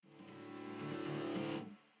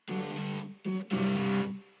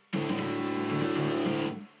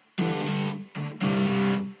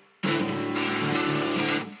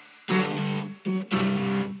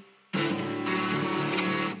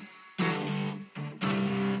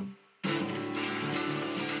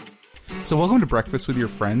So welcome to Breakfast with Your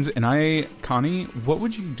Friends, and Connie, what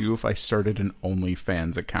would you do if I started an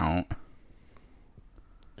OnlyFans account?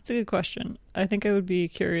 That's a good question. I think I would be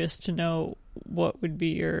curious to know what would be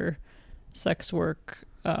your sex work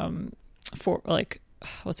for, like,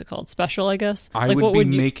 what's it called? Special, I guess? I would be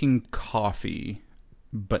making coffee,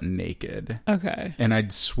 but naked. Okay. And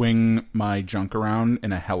I'd swing my junk around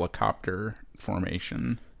in a helicopter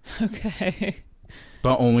formation. Okay.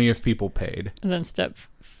 But only if people paid. And then step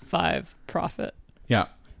 5, profit. Yeah.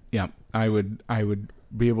 I would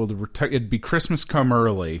be able to retire. It'd be Christmas come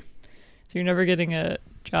early. So you're never getting a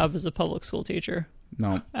job as a public school teacher?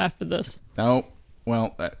 No. After this? No.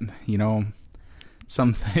 Well,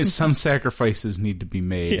 some sacrifices need to be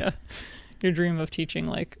made. Yeah. Your dream of teaching,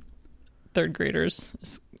 like, 3rd graders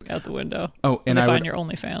is out the window. Oh, and I find your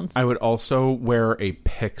OnlyFans. I would also wear a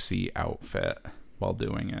pixie outfit while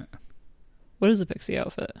doing it. What is a pixie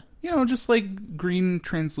outfit? Just like green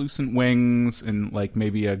translucent wings and like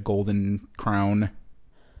maybe a golden crown.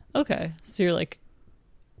 Okay. So you're like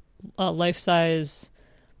a life-size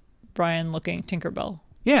Brian-looking Tinkerbell.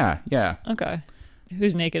 Yeah. Okay.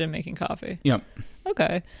 Who's naked and making coffee. Yep.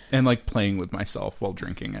 Okay. And like playing with myself while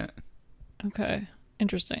drinking it. Okay.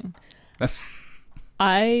 Interesting. That's.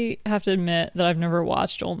 I have to admit that I've never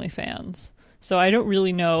watched OnlyFans. So I don't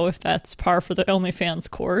really know if that's par for the OnlyFans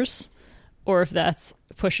course or if that's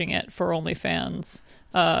pushing it for OnlyFans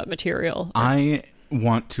material. I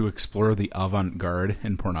want to explore the avant-garde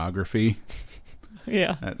in pornography.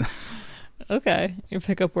 Yeah. Okay. You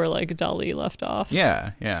pick up where like Dali left off.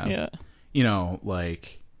 Yeah.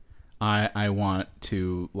 Like I want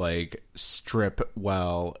to like strip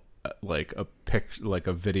while like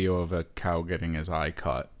a video of a cow getting his eye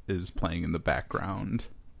cut is playing in the background.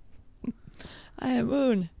 I am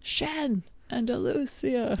Moon, Shen,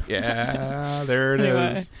 Andalusia. Yeah, there it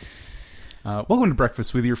is. Welcome to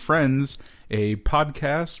Breakfast with Your Friends, a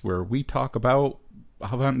podcast where we talk about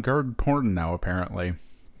avant-garde porn now, apparently.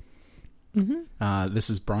 Mm-hmm. This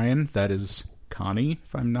is Brian. That is Connie,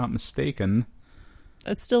 if I'm not mistaken.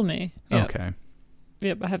 That's still me. Yep. Okay.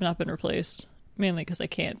 Yep, I have not been replaced. Mainly because I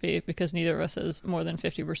can't be, because neither of us has more than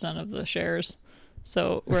 50% of the shares.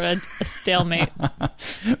 So we're at a stalemate.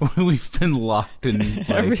 We've been locked in.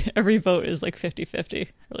 Like... Every vote is like 50-50.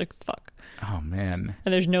 We're like, fuck. Oh, man.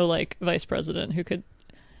 And there's no like vice president who could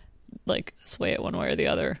like sway it one way or the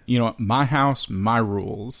other. You know what? My house, my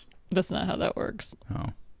rules. That's not how that works. Oh.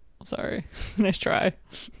 Sorry. Nice try.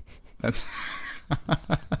 That's...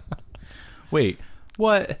 Wait,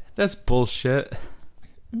 what? That's bullshit.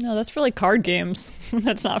 No, that's for like card games.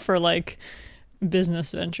 That's not for like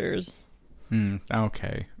business ventures.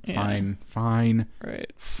 Okay. Yeah. Fine.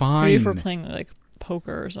 Right. Fine. Maybe if we're playing like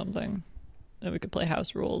poker or something, then we could play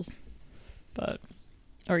house rules. Or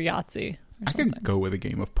Yahtzee. I could go with a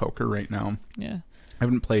game of poker right now. Yeah. I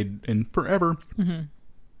haven't played in forever. Mm-hmm.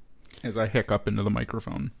 As I hiccup into the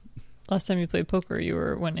microphone. Last time you played poker, you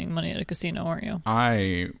were winning money at a casino, weren't you?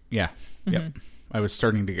 Yeah. Mm-hmm. Yep. I was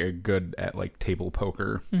starting to get good at like table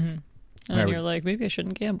poker. Mm-hmm. And then you're like, maybe I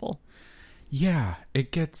shouldn't gamble. Yeah.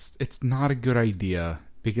 It's not a good idea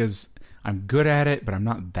because I'm good at it, but I'm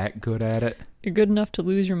not that good at it. You're good enough to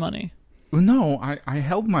lose your money. Well, no, I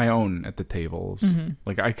held my own at the tables. Mm-hmm.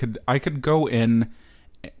 Like I could go in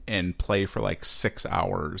and play for like 6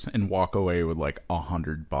 hours and walk away with like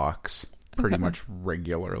 $100 pretty much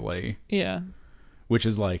regularly. Yeah. Which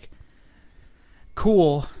is like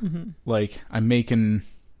cool. Mm-hmm. Like I'm making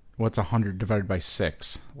what's 100 divided by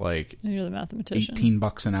 6? Like and you're the mathematician.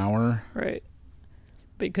 $18 an hour. Right.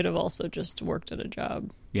 But you could have also just worked at a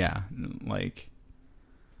job. Yeah, like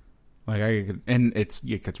I could, and it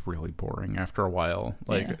gets really boring after a while.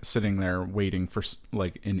 Like sitting there waiting for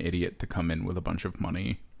like an idiot to come in with a bunch of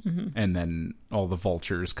money, and then all the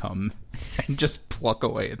vultures come and just pluck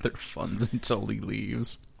away at their funds until he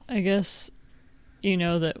leaves. I guess you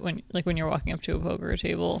know that when you're walking up to a poker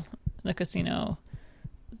table in the casino,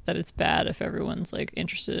 that it's bad if everyone's like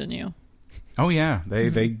interested in you. Oh yeah,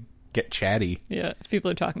 they get chatty. Yeah, if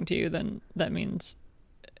people are talking to you, then that means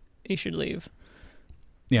you should leave.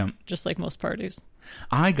 Yeah. Just like most parties.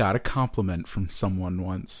 I got a compliment from someone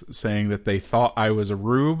once saying that they thought I was a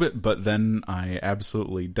rube, but then I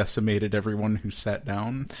absolutely decimated everyone who sat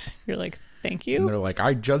down. You're like, thank you? And they're like,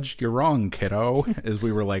 I judged you wrong, kiddo, as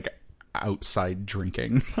we were like outside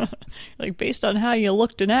drinking. Like, based on how you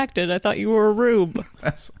looked and acted, I thought you were a rube.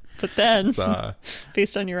 But then,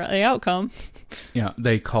 based on your outcome. Yeah,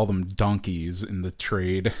 they call them donkeys in the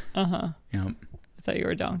trade. Uh-huh. Yeah. I thought you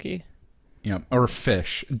were a donkey. Yeah, or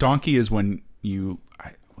fish. Donkey is when you...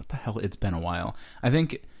 what the hell? It's been a while. I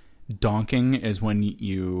think donking is when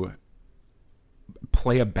you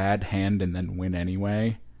play a bad hand and then win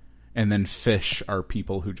anyway. And then fish are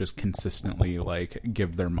people who just consistently, like,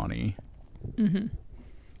 give their money. Mm-hmm.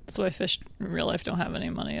 That's why fish in real life don't have any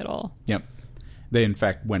money at all. Yep. They, in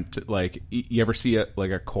fact, went to, like, you ever see a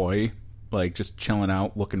koi, like, just chilling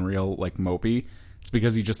out, looking real, like, mopey? It's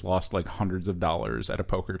because he just lost, like, hundreds of dollars at a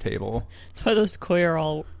poker table. That's why those koi are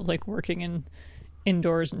all, like, working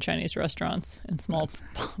indoors in Chinese restaurants in small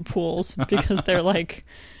pools, because they're, like,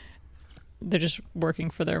 they're just working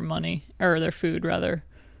for their money, or their food, rather.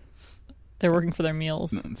 They're working for their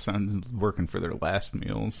meals. It sounds working for their last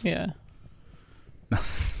meals. Yeah.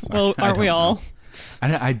 Well, aren't we all? Know.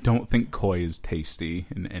 I don't think koi is tasty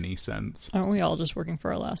in any sense. Aren't we all just working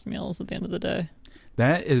for our last meals at the end of the day?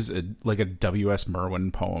 That is like a W.S.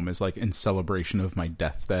 Merwin poem, is like, in celebration of my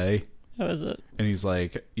death day. How is it? And he's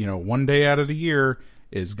like, one day out of the year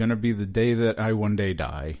is going to be the day that I one day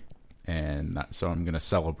die. And so I'm going to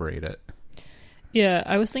celebrate it. Yeah,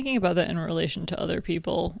 I was thinking about that in relation to other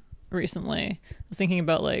people recently. I was thinking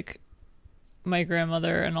about, like, my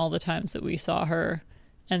grandmother and all the times that we saw her,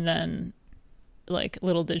 and then, like,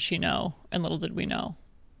 little did she know, and little did we know,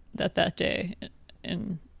 that day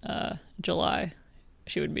in July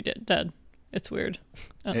she would be dead. It's weird.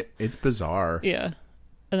 It's bizarre. Yeah.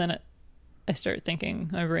 And then I start thinking,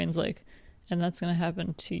 my brain's like, and that's gonna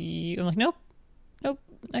happen to you. I'm like, nope,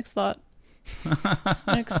 next thought.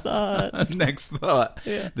 Next thought.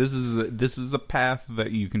 Yeah. This is a path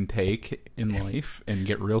that you can take in life and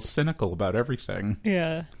get real cynical about everything.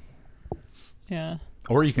 Yeah.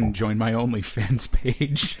 Or you can join my OnlyFans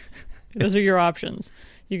page. Those are your options.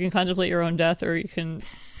 You can contemplate your own death, or you can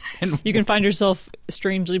find yourself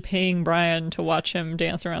strangely paying Brian to watch him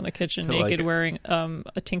dance around the kitchen naked, like, wearing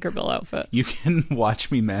a Tinkerbell outfit. You can watch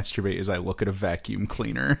me masturbate as I look at a vacuum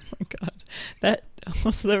cleaner. Oh my god. That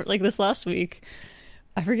also, like, this last week,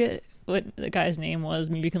 I forget what the guy's name was.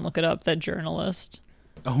 Maybe you can look it up. That journalist.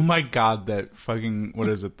 Oh my god, that fucking, what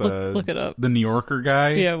is it? Look it up. The New Yorker guy?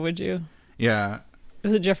 Yeah, would you? Yeah.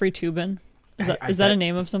 Was it Jeffrey Toobin? Is that a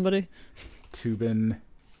name of somebody? Toobin.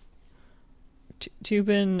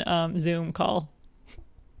 Toobin Zoom call.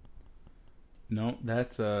 No,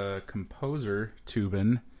 that's a composer,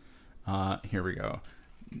 Toobin. Here we go.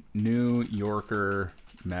 New Yorker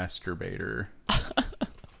masturbator.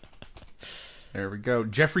 There we go.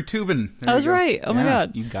 Jeffrey Toobin. I was right. Oh my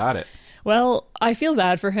god. You got it. Well, I feel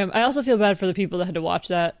bad for him. I also feel bad for the people that had to watch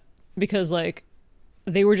that, because, like,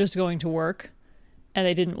 they were just going to work and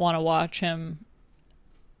they didn't want to watch him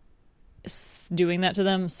doing that to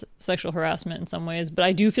them, sexual harassment in some ways. But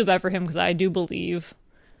I do feel bad for him, because I do believe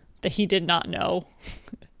that he did not know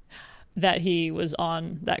that he was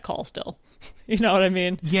on that call still. You know what I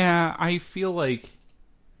mean? Yeah, I feel like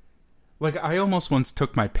I almost once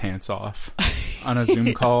took my pants off on a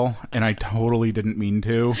Zoom call, and I totally didn't mean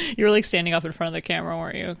to. You were, like, standing up in front of the camera,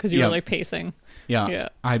 weren't you? Because you were, like, pacing. Yeah.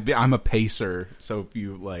 I'm a pacer, so if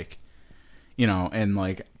you, like, and,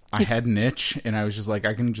 like, I had an itch, and I was just like,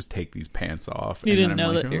 I can just take these pants off. You didn't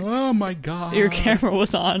know like, that. Oh my god, your camera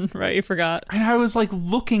was on, right? You forgot. And I was, like,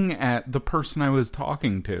 looking at the person I was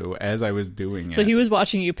talking to as I was doing it. So he was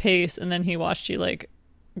watching you pace, and then he watched you, like,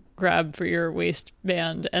 grab for your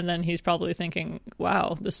waistband, and then he's probably thinking,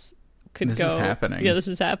 "Wow, this is happening." Yeah, this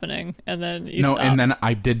is happening. And then you stopped. And then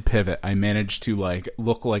I did pivot. I managed to, like,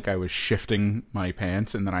 look like I was shifting my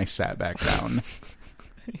pants, and then I sat back down.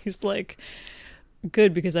 He's like,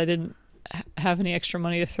 good, because I didn't have any extra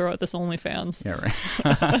money to throw at this OnlyFans. Yeah,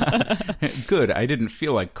 right. Good. I didn't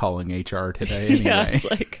feel like calling HR today anyway. Yeah, it's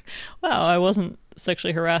like, wow, I wasn't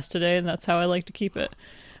sexually harassed today, and that's how I like to keep it.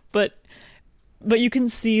 But you can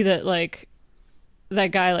see that, like, that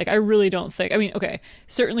guy, like, I really don't think, I mean, okay,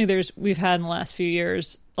 certainly we've had in the last few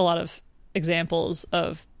years a lot of examples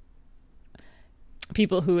of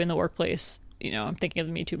people who in the workplace, I'm thinking of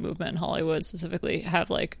the Me Too movement in Hollywood specifically, have,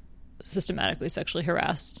 like, systematically sexually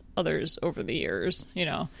harassed others over the years,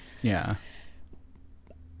 Yeah.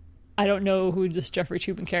 I don't know who this Jeffrey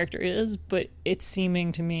Toobin character is, but it's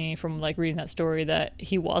seeming to me from, like, reading that story that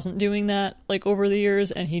he wasn't doing that, like, over the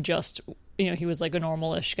years, and he just, he was, like, a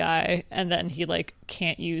normal-ish guy, and then he, like,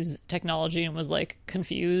 can't use technology and was, like,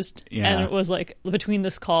 confused. Yeah. And it was like, between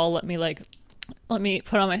this call, let me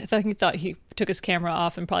put on I think he thought he took his camera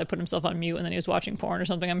off and probably put himself on mute, and then he was watching porn or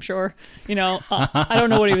something, I'm sure. I don't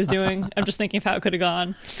know what he was doing. I'm just thinking of how it could have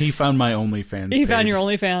gone. He found my OnlyFans He found your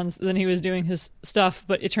OnlyFans, then he was doing his stuff,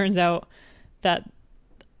 but it turns out that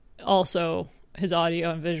also his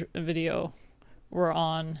audio and video were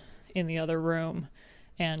on in the other room.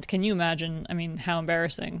 And can you imagine, I mean, how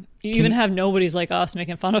embarrassing. You even have nobodies like us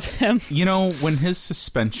making fun of him. When his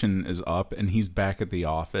suspension is up and he's back at the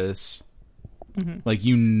office, Like,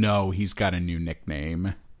 you know he's got a new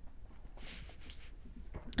nickname.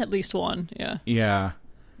 At least one, yeah. Yeah.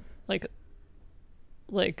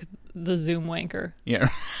 Like the Zoom wanker. Yeah.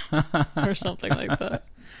 Or something like that.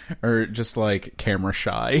 Or just like camera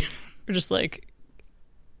shy. Or just like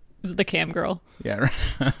the cam girl. Yeah.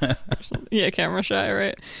 Yeah, camera shy,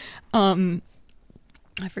 right? I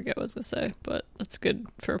forget what I was going to say, but that's good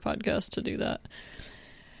for a podcast to do that.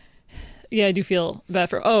 Yeah, I do feel bad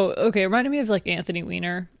for... Oh, okay. It reminded me of like Anthony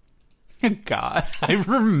Weiner. God, I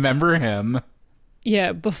remember him.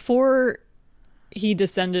 Yeah, before he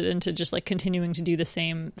descended into just like continuing to do the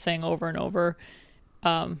same thing over and over,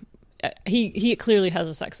 he clearly has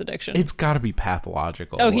a sex addiction. It's got to be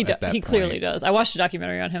pathological. Oh, he clearly does. I watched a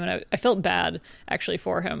documentary on him, and I felt bad actually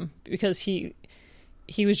for him because he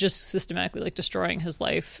was just systematically like destroying his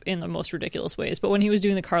life in the most ridiculous ways. But when he was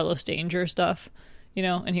doing the Carlos Danger stuff, you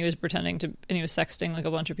know, and he was pretending to, and he was sexting like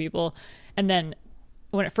a bunch of people, and then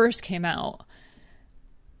when it first came out,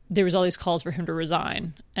 there was all these calls for him to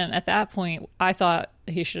resign. And at that point, I thought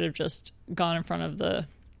he should have just gone in front of the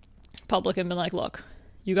public and been like, look,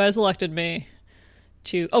 you guys elected me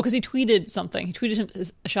to... Oh, because he tweeted something. He tweeted him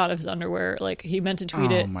a shot of his underwear. Like, he meant to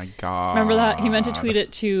tweet it. Oh, my God. Remember that? He meant to tweet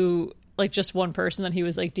it to, like, just one person that he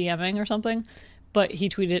was, like, DMing or something. But he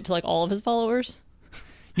tweeted it to, like, all of his followers.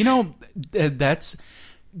 You know, that's...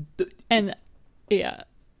 And, yeah.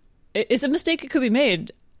 It's a mistake that could be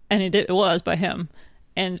made. And it was by him.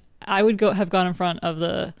 And I would have gone in front of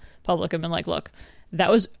the public and been like, look,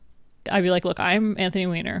 I'd be like, look, I'm Anthony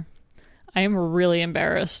Weiner. I am really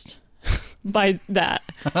embarrassed by that.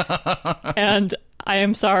 And I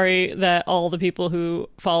am sorry that all the people who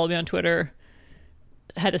follow me on Twitter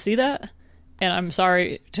had to see that. And I'm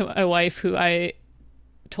sorry to my wife, who I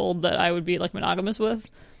told that I would be like monogamous with.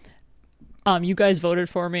 You guys voted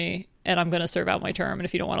for me, and I'm going to serve out my term. And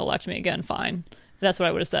if you don't want to elect me again, fine. That's what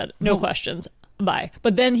I would have said. No questions. Bye.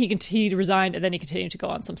 But then he resigned, and then he continued to go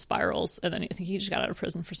on some spirals, and then I think he just got out of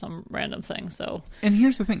prison for some random thing. So, and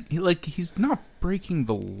here's the thing, he's not breaking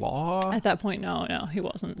the law at that point. No, he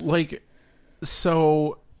wasn't. Like,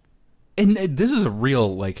 so, and this is a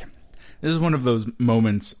real, like, this is one of those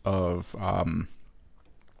moments of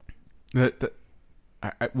that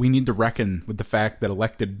we need to reckon with the fact that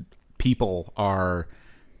elected people are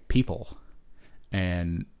people,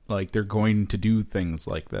 and like, they're going to do things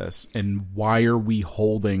like this. And why are we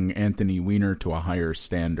holding Anthony Weiner to a higher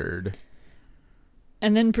standard?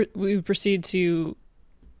 And then we proceed to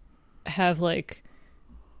have, like,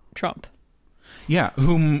 Trump. Yeah,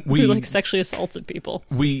 who like sexually assaulted people.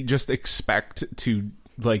 We just expect to,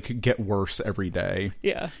 like, get worse every day.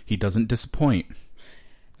 Yeah. He doesn't disappoint.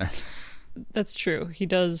 That's true. He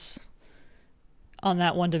does, on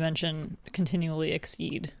that one dimension, continually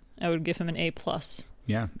exceed. I would give him an A+.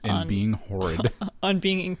 Yeah, and being horrid. On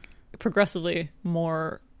being progressively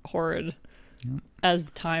more horrid as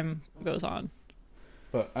time goes on.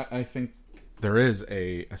 But I think there is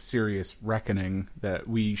a serious reckoning that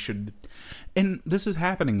we should... And this is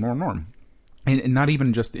happening more and more. And not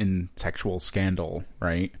even just in sexual scandal,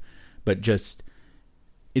 right? But just...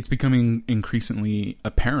 It's becoming increasingly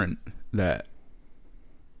apparent that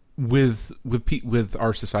with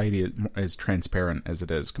our society as transparent as it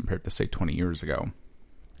is compared to, say, 20 years ago,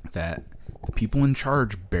 that the people in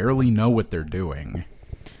charge barely know what they're doing.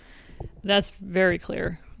 That's very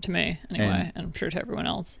clear to me, anyway, and I'm sure to everyone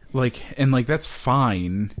else. Like, that's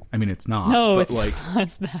fine. I mean, it's not. No, but it's like,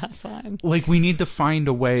 it's bad, fine. Like, we need to find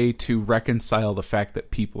a way to reconcile the fact that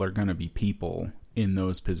people are going to be people in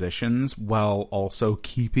those positions while also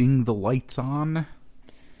keeping the lights on.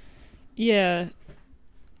 Yeah.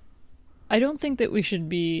 I don't think that we should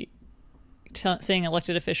be saying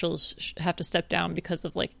elected officials have to step down because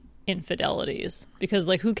of, like, infidelities, because,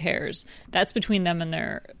 like, who cares? That's between them and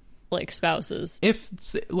their, like, spouses. If,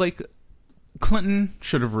 like, Clinton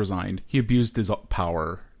should have resigned. He abused his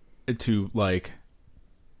power to, like,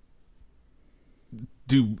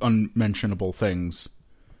 do unmentionable things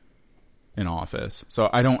in office. So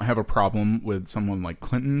I don't have a problem with someone like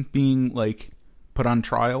Clinton being, like, put on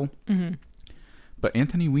trial. Mm-hmm. But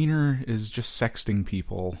Anthony Weiner is just sexting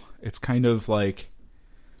people. It's kind of like...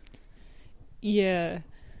 Yeah.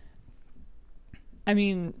 I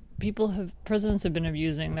mean, presidents have been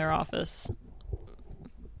abusing their office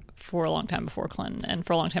for a long time before Clinton, and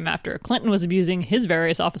for a long time after. Clinton was abusing his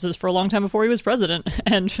various offices for a long time before he was president,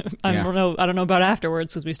 and I don't know about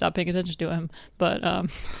afterwards, because we stopped paying attention to him. But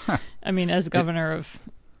I mean, as governor of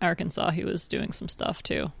Arkansas, he was doing some stuff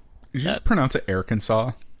too. Did you just pronounce it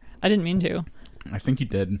Airkansas? I didn't mean to. I think you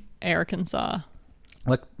did. Airkansas.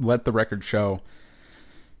 Let the record show.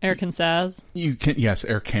 Airkansas. You can, yes,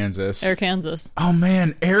 Airkansas. Airkansas. Oh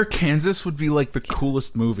man, Airkansas would be like the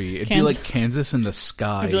coolest movie. It'd be like Kansas in the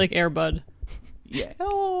sky. It'd be like Air Bud. Yeah.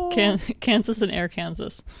 Kansas and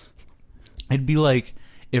Airkansas. It'd be like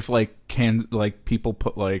if like people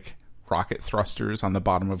put like rocket thrusters on the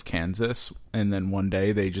bottom of Kansas, and then one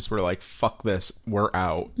day they just were like, fuck this, we're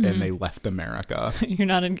out, and they left America. You're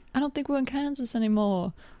not in, I don't think we're in Kansas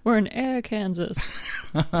anymore. We're in Airkansas.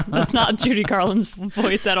 That's not Judy Garland's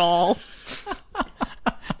voice at all.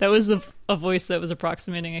 That was a voice that was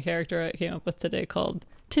approximating a character I came up with today called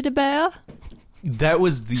Teddy Bear. That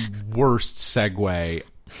was the worst segue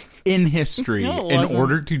in history in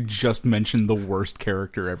order to just mention the worst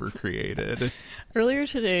character ever created. Earlier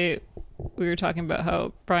today, we were talking about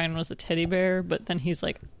how Brian was a teddy bear, but then he's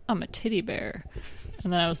like, I'm a teddy bear.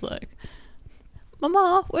 And then I was like,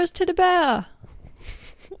 Mama, where's Teddy Bear?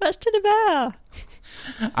 Where's Teddy Bear?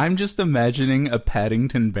 I'm just imagining a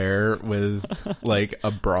Paddington bear with like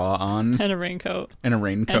a bra on. And a raincoat.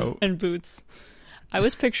 And boots. I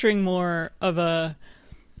was picturing more of a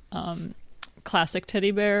classic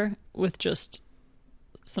teddy bear with just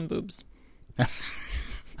some boobs.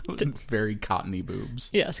 Very cottony boobs.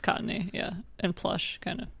 Yes, cottony, yeah. And plush,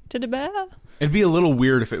 kind of. Teddy bear? It'd be a little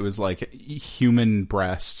weird if it was like human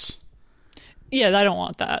breasts. Yeah, I don't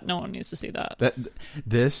want that. No one needs to see that.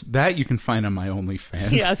 That you can find on my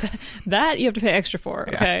OnlyFans. Yeah, that you have to pay extra for,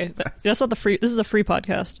 okay? Yeah, that's not the free... This is a free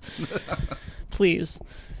podcast. Please.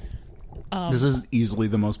 This is easily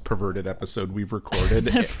the most perverted episode we've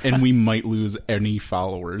recorded, and we might lose any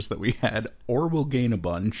followers that we had, or we'll gain a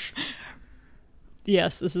bunch.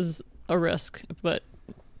 Yes, this is a risk, but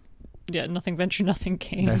yeah, nothing venture, nothing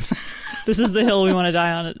gain. This is the hill we want to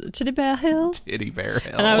die on. Teddy Bear Hill? Teddy Bear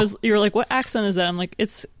Hill. And you were like, what accent is that? I'm like,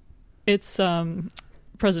 it's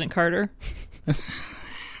President Carter.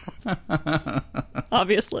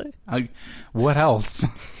 Obviously. What else?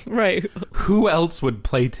 Right. Who else would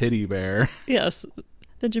play Teddy Bear? Yes,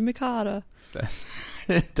 the Jimmy Carter.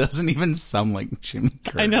 It doesn't even sound like Jimmy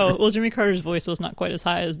Carter. I know. Well, Jimmy Carter's voice was not quite as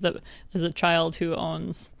high as a child who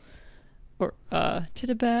owns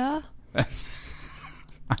Teddy Bear.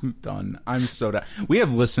 I'm done. I'm so done. We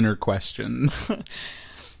have listener questions.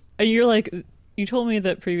 And you're like, you told me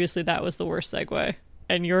that previously that was the worst segue,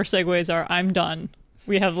 and your segues are, I'm done.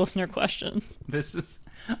 We have listener questions.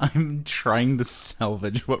 I'm trying to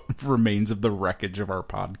salvage what remains of the wreckage of our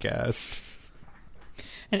podcast.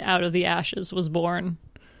 And out of the ashes was born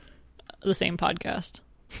the same podcast.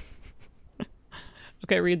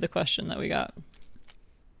 Okay, read the question that we got.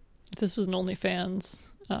 If this was an OnlyFans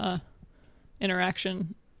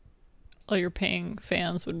interaction, all your paying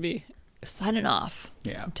fans would be signing off.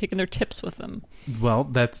 Yeah. Taking their tips with them. Well,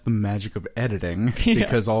 that's the magic of editing,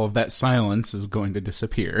 because all of that silence is going to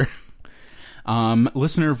disappear.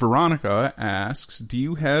 Listener Veronica asks, do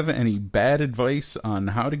you have any bad advice on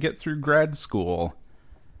how to get through grad school?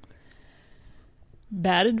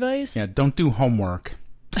 Bad advice? Yeah, don't do homework.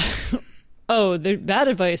 Oh, the bad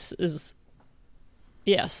advice is...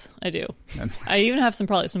 Yes, I do. I even have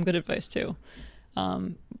probably some good advice, too.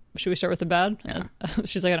 Should we start with the bad? Yeah.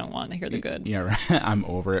 She's like, I don't want to hear the good. Yeah, right. I'm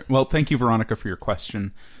over it. Well, thank you, Veronica, for your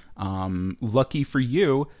question. Lucky for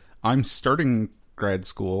you, I'm starting grad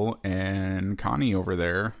school, and Connie over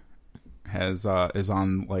there is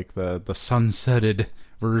on like the sunsetted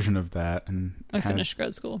version of that. And I finished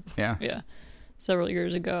grad school. Yeah. Several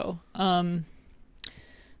years ago.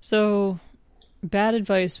 So bad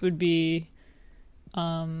advice would be,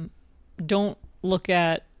 don't look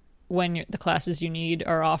at when the classes you need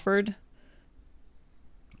are offered,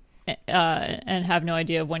 and have no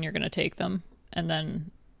idea of when you're going to take them, and then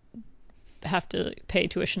have to pay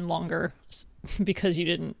tuition longer because you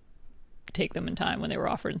didn't take them in time when they were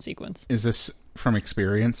offered in sequence. Is this from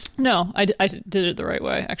experience? No, I did it the right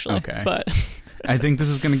way, actually. Okay. But I think this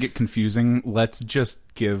is going to get confusing. Let's just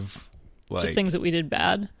give just things that we did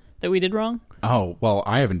bad, that we did wrong. Oh, well,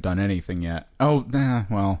 I haven't done anything yet. Oh,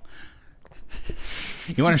 well...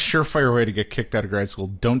 You want a surefire way to get kicked out of grad school?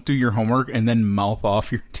 Don't do your homework and then mouth off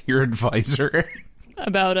to your advisor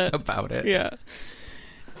about it.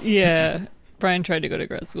 Yeah. Brian tried to go to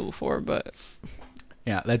grad school before, but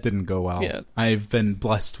yeah, that didn't go well. Yeah. I've been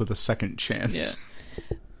blessed with a second chance.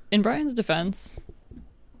 Yeah. In Brian's defense,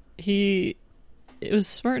 it was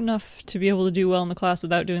smart enough to be able to do well in the class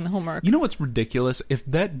without doing the homework. You know what's ridiculous? If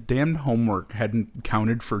that damned homework hadn't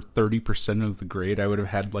counted for 30% of the grade, I would have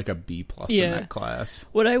had like a B+ in that class.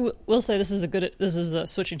 What I will say, this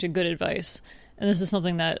is switching to good advice, and this is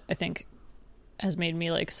something that I think has made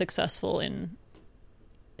me like successful in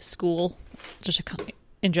school, just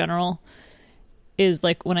in general, is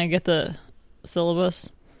like when I get the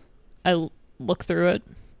syllabus, look through it,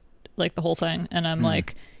 like the whole thing, and I'm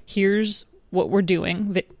like, here's what we're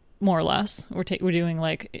doing, more or less. We're doing,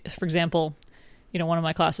 like, for example, one of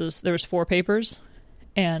my classes, there was 4 papers,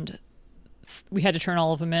 and we had to turn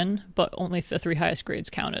all of them in, but only the 3 highest grades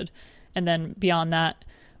counted. And then beyond that,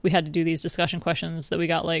 we had to do these discussion questions that we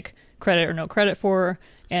got, like, credit or no credit for,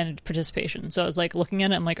 and participation. So I was, like, looking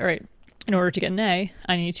at it, I'm like, all right, in order to get an A,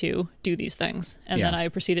 I need to do these things. And then I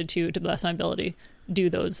proceeded to the best of my ability, do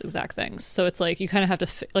those exact things. So it's like, you kind of have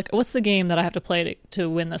to, like, what's the game that I have to play to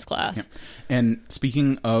win this class? Yeah. And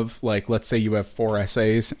speaking of, like, let's say you have 4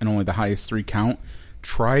 essays and only the highest 3 count,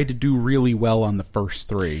 try to do really well on the first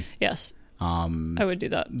 3. Yes. I would do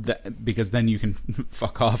that. Because then you can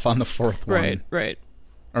fuck off on the 4th one. Right.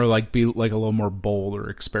 Or, like, be, like, a little more bold or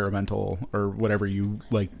experimental or whatever you,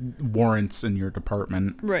 like, warrants in your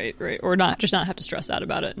department. Right. Or not have to stress out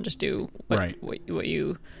about it and just do what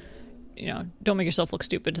you don't make yourself look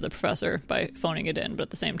stupid to the professor by phoning it in, but at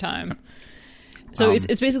the same time. So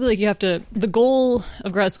it's basically like you have to, the goal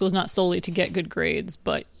of grad school is not solely to get good grades,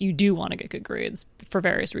 but you do want to get good grades for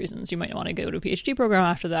various reasons. You might want to go to a PhD program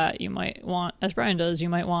after that. You might want, as Brian does, you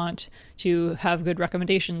might want to have good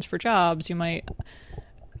recommendations for jobs. You might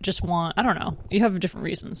just want, I don't know, you have different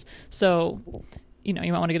reasons. So, you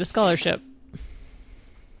might want to get a scholarship.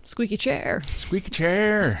 Squeaky chair,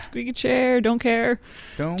 don't care,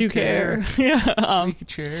 do care. Yeah. Squeaky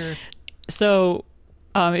chair. So,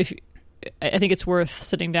 I think it's worth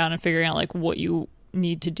sitting down and figuring out, like, what you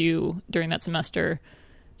need to do during that semester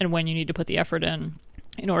and when you need to put the effort in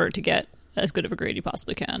order to get as good of a grade you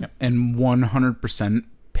possibly can. And 100%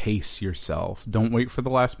 pace yourself. Don't wait for the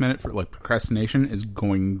last minute. For, like, procrastination is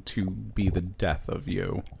going to be the death of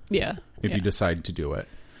you. Yeah. If you decide to do it.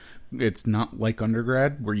 It's not like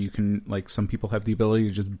undergrad where you can, like, some people have the ability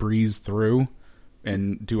to just breeze through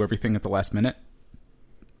and do everything at the last minute.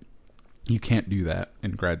 You can't do that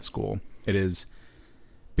in grad school. It is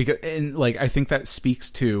because, and, like, I think that speaks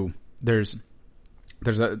to there's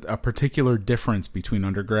a particular difference between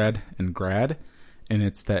undergrad and grad, and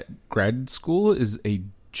it's that grad school is a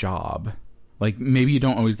job. Like, maybe you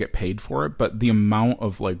don't always get paid for it, but the amount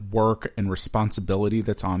of, like, work and responsibility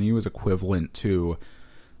that's on you is equivalent to,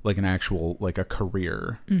 like, an actual, like, a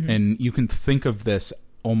career. Mm-hmm. And you can think of this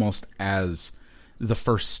almost as the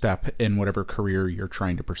first step in whatever career you're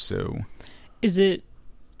trying to pursue. Is it,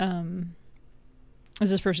 is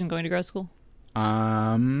this person going to grad school?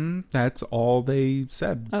 That's all they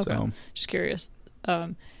said. Okay. So just curious.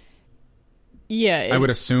 Yeah. I would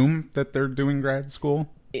assume that they're doing grad school.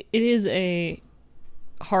 It is a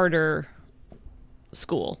harder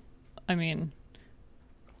school. I mean,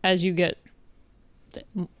 as you get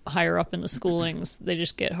higher up in the schoolings, they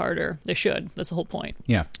just get harder. They should. That's the whole point.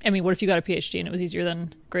 Yeah. I mean, what if you got a PhD and it was easier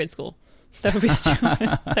than grade school? That would be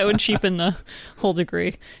stupid. That would cheapen the whole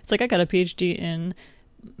degree. It's like, I got a PhD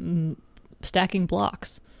in stacking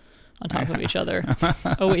blocks on top of each other.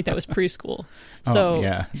 Oh, wait, that was preschool. So,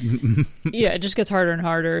 yeah. Yeah, it just gets harder and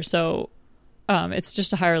harder. So it's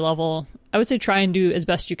just a higher level. I would say try and do as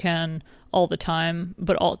best you can all the time,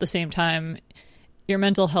 but all at the same time, your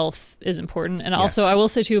mental health is important. And also, I will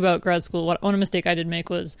say, too, about grad school, one mistake I did make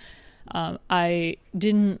was I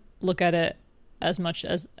didn't look at it as much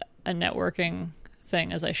as a networking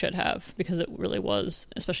thing as I should have, because it really was,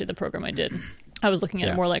 especially the program I did. I was looking at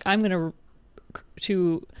it more like, I'm going to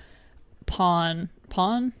I'm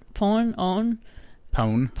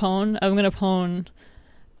going to pawn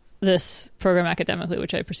this program academically,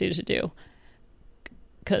 which I proceeded to do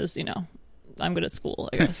because, I'm good at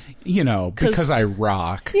school, I guess. Because I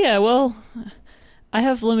rock. Yeah, well, I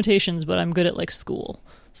have limitations, but I'm good at, like, school.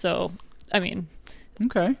 So, I mean...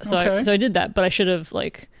 Okay. So I did that, but I should have,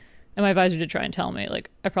 like... And my advisor did try and tell me, like,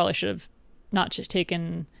 I probably should have not just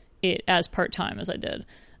taken it as part-time as I did.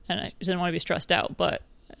 And I didn't want to be stressed out, but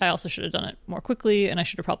I also should have done it more quickly, and I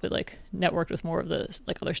should have probably, like, networked with more of the,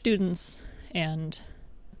 like, other students and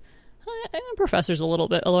professors a little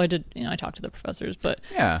bit, although I did, I talked to the professors, but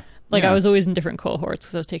I was always in different cohorts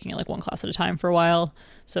because I was taking it, like, one class at a time for a while.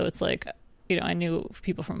 So it's like, I knew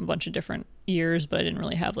people from a bunch of different years, but I didn't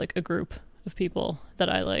really have, like, a group of people that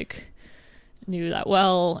I, like, knew that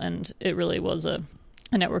well, and it really was a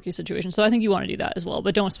networking situation. So I think you want to do that as well,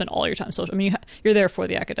 but don't spend all your time social. I mean, you're there for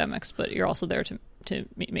the academics, but you're also there to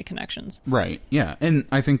make connections. Right. Yeah. And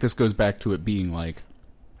I think this goes back to it being, like,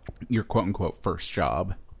 your quote unquote first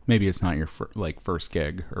job. Maybe it's not your first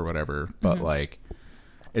gig or whatever, but like,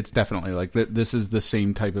 it's definitely like this is the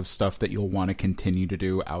same type of stuff that you'll want to continue to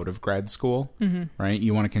do out of grad school, right?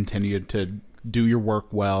 You want to continue to do your work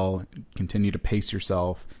well, continue to pace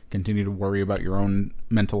yourself, continue to worry about your own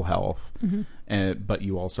mental health, but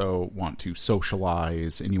you also want to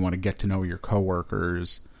socialize and you want to get to know your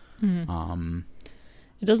coworkers.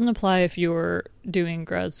 It doesn't apply if you're doing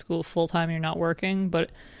grad school full-time and you're not working,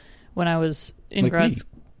 but when I was in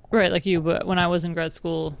right, like you, but when I was in grad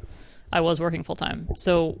school, I was working full-time.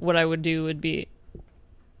 So what I would do would be,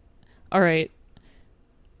 all right,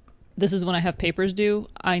 this is when I have papers due.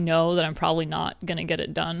 I know that I'm probably not going to get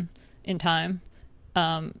it done in time.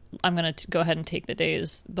 I'm going to go ahead and take the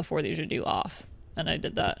days before these are due off. And I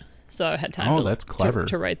did that. So I had time that's clever.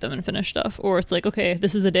 To write them and finish stuff. Or it's like, okay,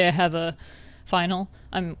 this is the day I have a final.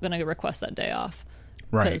 I'm going to request that day off.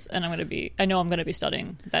 Right. And I know I'm going to be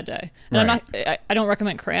studying that day. And I don't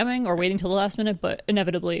recommend cramming or waiting till the last minute, but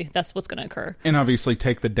inevitably that's what's going to occur. And obviously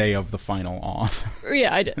take the day of the final off.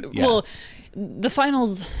 Yeah, I did. Yeah. Well, the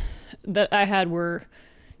finals that I had were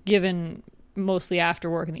given mostly after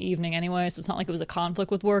work in the evening anyway, so it's not like it was a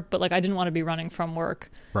conflict with work, but like I didn't want to be running from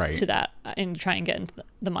work to that and try and get into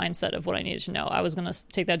the mindset of what I needed to know. I was going to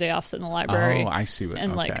take that day off, sit in the library. Oh, I see what,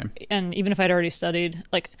 and okay. And even if I'd already studied,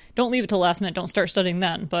 like, don't leave it till the last minute, don't start studying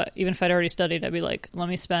then, but even if I'd already studied, I'd be like, let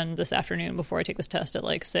me spend this afternoon before I take this test at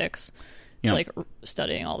like 6, like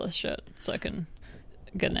studying all this shit so I can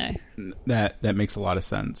get an A. That makes a lot of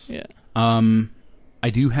sense. Yeah. I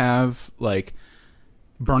do have, like,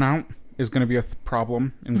 burnout is going to be a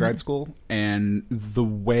problem in grad school, and the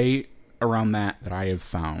way around that I have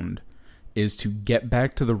found is to get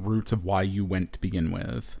back to the roots of why you went to begin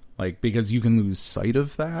with, like, because you can lose sight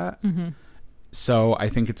of that. So I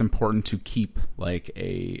think it's important to keep like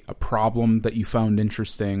a problem that you found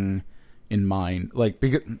interesting in mind, like,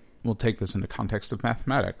 because we'll take this into context of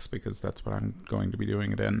mathematics because that's what I'm going to be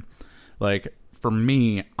doing it in. Like, for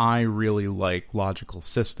me, I really like logical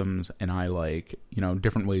systems, and I like,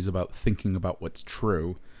 different ways about thinking about what's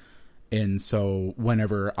true. And so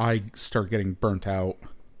whenever I start getting burnt out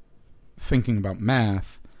thinking about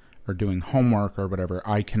math or doing homework or whatever,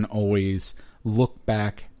 I can always look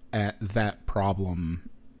back at that problem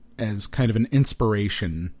as kind of an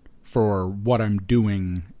inspiration for what I'm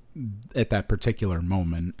doing at that particular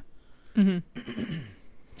moment.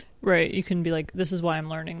 Right, you can be like, this is why I'm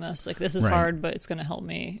learning this. Like, this is hard, but it's going to help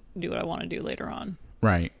me do what I want to do later on.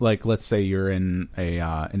 Right. Like, let's say you're in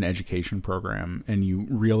an education program and you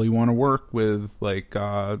really want to work with, like,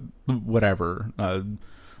 whatever.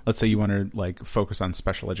 Let's say you want to, like, focus on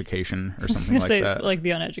special education or something like that. Like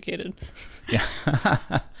the uneducated. Yeah.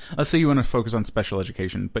 Let's say you want to focus on special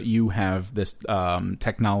education, but you have this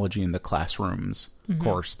technology in the classrooms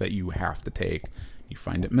course that you have to take. You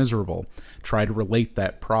find it miserable. Try to relate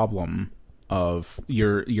that problem of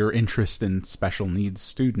your interest in special needs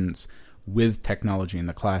students with technology in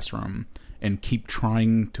the classroom, and keep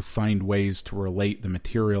trying to find ways to relate the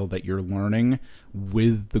material that you're learning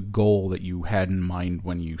with the goal that you had in mind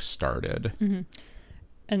when you started.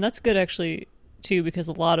 And that's good actually too, because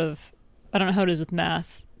a lot of, I don't know how it is with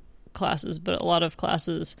math classes, but a lot of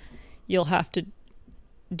classes you'll have to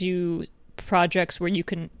do projects where you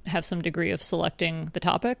can have some degree of selecting the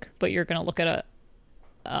topic, but you're going to look at it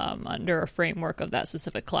under a framework of that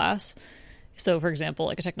specific class. So, for example,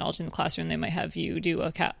 like a technology in the classroom, they might have you do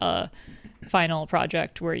a final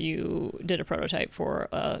project where you did a prototype for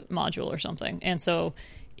a module or something. And so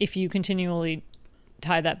if you continually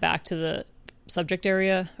tie that back to the subject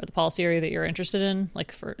area or the policy area that you're interested in,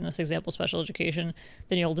 like for, in this example, special education,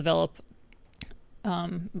 then you'll develop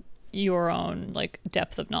your own like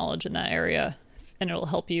depth of knowledge in that area, and it'll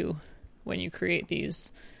help you when you create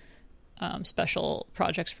these special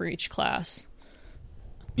projects for each class.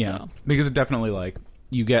 Yeah, so. Because it definitely, like,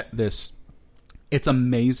 you get this, it's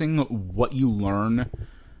amazing what you learn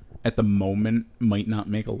at the moment might not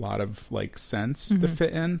make a lot of, like, sense to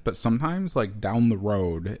fit in, but sometimes, like, down the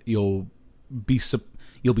road, you'll be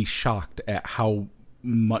shocked at how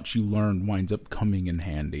much you learn winds up coming in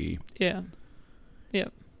handy. Yeah.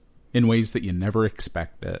 Yep. In ways that you never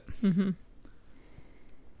expect it.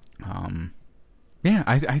 Yeah,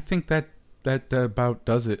 I think that about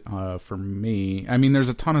does it for me. I mean, there's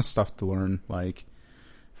a ton of stuff to learn, like,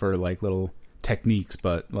 for, like, little techniques,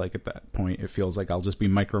 but, like, at that point, it feels like I'll just be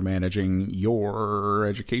micromanaging your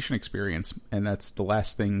education experience, and that's the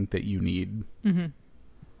last thing that you need.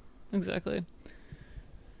 Exactly.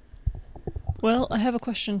 Well, I have a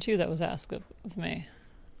question, too, that was asked of me.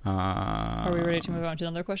 Are we ready to move on to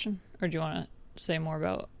another question? Or do you want to say more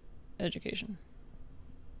about education?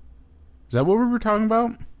 Is that what we were talking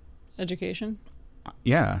about? Education?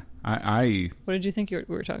 Yeah. What did you think we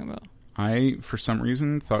were talking about? I, for some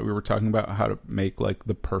reason, thought we were talking about how to make, like,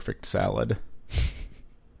 the perfect salad.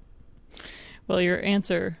 Well, your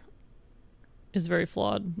answer is very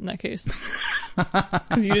flawed in that case.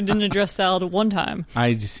 Because you didn't address salad one time.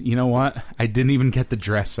 You know what? I didn't even get the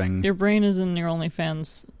dressing. Your brain is in your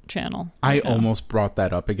OnlyFans channel. I almost brought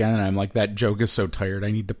that up again, and I'm like, that joke is so tired,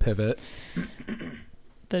 I need to pivot.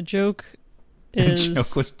 The joke is... The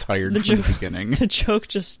joke was tired from the beginning. The joke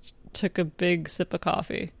just took a big sip of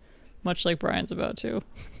coffee, much like Brian's about to.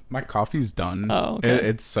 My coffee's done. Oh, okay.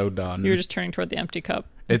 It's so done. You were just turning toward the empty cup.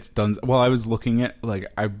 It's done. Well, I was looking at, like,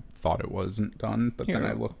 I thought it wasn't done, but then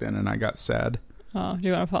I looked in and I got sad. Oh, do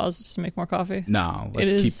you want to pause just to make more coffee? No,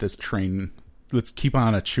 let's keep this train. Let's keep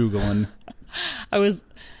on a chuggling.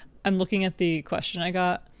 I'm looking at the question I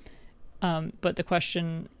got, but the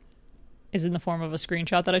question is in the form of a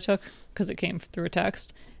screenshot that I took because it came through a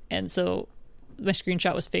text, and so my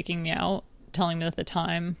screenshot was faking me out, telling me that the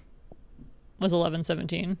time was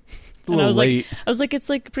 11:17. And I was late. like, it's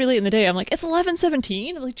like pretty late in the day. I'm like, it's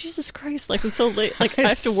 11:17. I'm like, Jesus Christ, like it's so late. Like I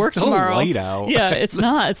have to work still tomorrow. Late out. Yeah, it's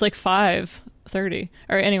not. It's like 5:30.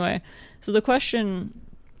 All right. Anyway, so the question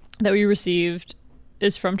that we received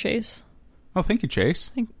is from Chase. Oh, thank you,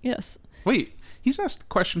 Chase. Yes. Wait, he's asked a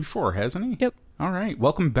question before, hasn't he? Yep. All right,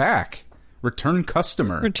 welcome back, return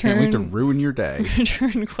customer. Can't wait to ruin your day.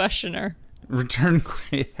 Return questioner.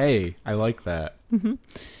 Hey, I like that. Mm-hmm.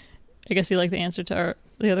 I guess you like the answer to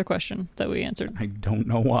the other question that we answered. I don't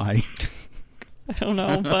know why. I don't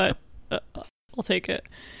know, but I'll take it.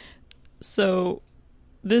 So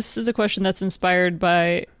this is a question that's inspired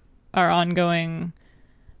by our ongoing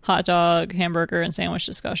hot dog, hamburger, and sandwich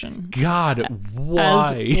discussion. God,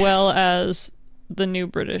 why? As well as the new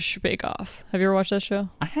British Bake Off. Have you ever watched that show?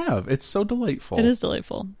 I have. It's so delightful. It is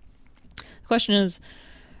delightful. The question is,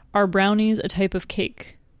 are brownies a type of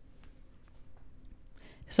cake?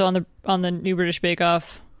 So on the new British Bake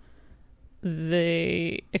Off,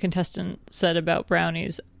 a contestant said about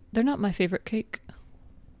brownies, they're not my favorite cake.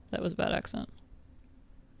 That was a bad accent.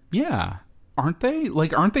 Yeah. Aren't they?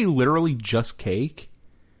 Like, aren't they literally just cake?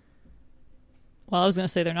 Well, I was going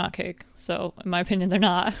to say they're not cake. So, in my opinion, they're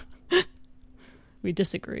not. We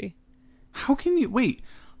disagree. How can you... Wait,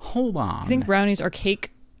 hold on. I think brownies are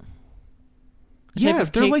cake. Yeah,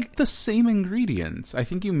 they're like the same ingredients. I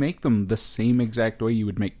think you make them the same exact way you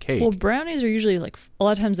would make cake. Well, brownies are usually like... A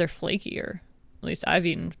lot of times they're flakier. At least I've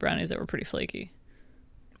eaten brownies that were pretty flaky.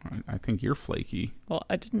 I think you're flaky. Well,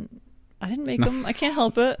 I didn't make them. I can't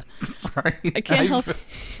help it. Sorry. I can't help it.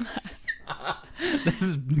 This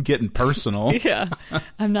is getting personal. Yeah,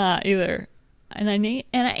 I'm not either, and I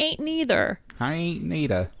ain't neither. I ain't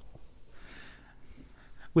neither.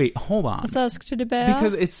 Wait, hold on. Let's ask to the bear.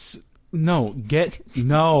 Because it's no.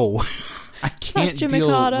 I can't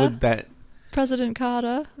deal with that. President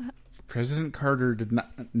Carter. President Carter did not.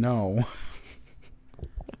 No.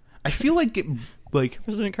 I feel like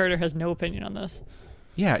President Carter has no opinion on this.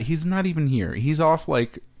 Yeah, he's not even here. He's off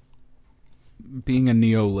like being a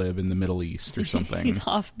neo-lib in the Middle East or something. He's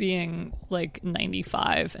off being like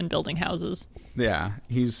 95 and building houses. Yeah,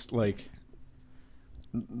 he's like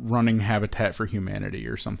running Habitat for Humanity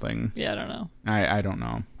or something. Yeah, I don't know. I don't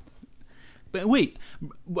know. But wait,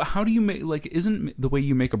 how do you make, like, isn't the way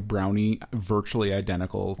you make a brownie virtually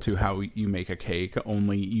identical to how you make a cake,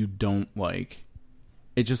 only you don't, like,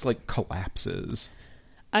 it just, like, collapses?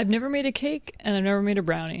 I've never made a cake, and I've never made a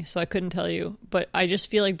brownie, so I couldn't tell you. But I just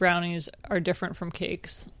feel like brownies are different from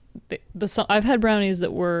cakes. I've had brownies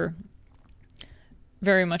that were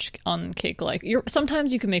very much on cake-like.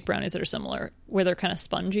 Sometimes you can make brownies that are similar, where they're kind of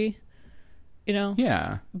spongy, you know?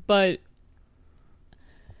 Yeah. But,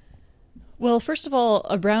 well, first of all,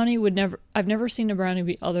 a brownie would never... I've never seen a brownie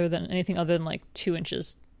be anything other than, like, 2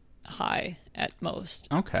 inches high at most.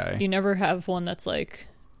 Okay. You never have one that's, like,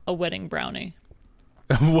 a wedding brownie.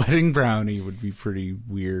 A wedding brownie would be pretty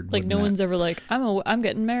weird. Like, no one's ever like, I'm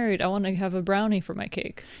getting married. I want to have a brownie for my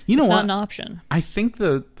cake. You know it's what? Not an option. I think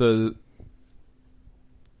the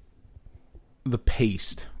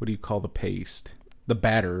paste. What do you call the paste? The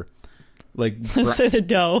batter. Like, Let's say the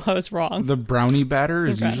dough. I was wrong. The brownie batter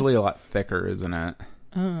is usually a lot thicker, isn't it?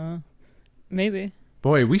 Maybe.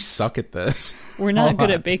 Boy, we suck at this. We're not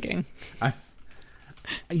good at baking.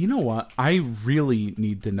 You know what? I really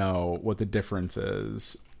need to know what the difference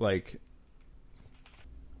is. Like,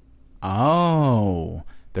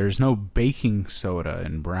 there's no baking soda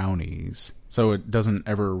in brownies, so it doesn't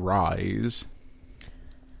ever rise.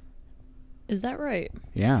 Is that right?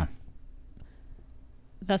 Yeah.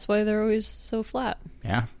 That's why they're always so flat.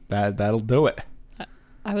 Yeah, that'll do it.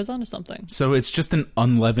 I was onto something. So it's just an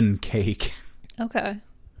unleavened cake. Okay.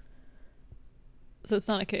 So it's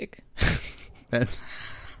not a cake. That's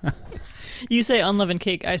You say unleavened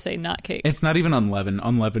cake, I say not cake. It's not even unleavened.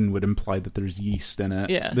 Unleavened would imply that there's yeast in it.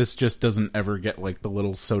 Yeah. This just doesn't ever get like the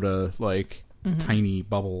little soda, like tiny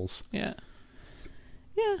bubbles. Yeah.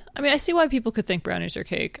 Yeah. I mean, I see why people could think brownies are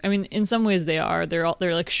cake. I mean, in some ways they are. They're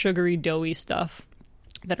like sugary, doughy stuff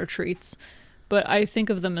that are treats. But I think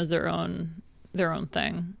of them as their own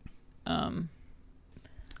thing.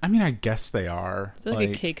 I mean, I guess they are. It's like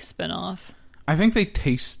a cake spin-off. I think they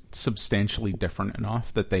taste substantially different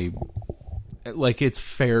enough that they, like, it's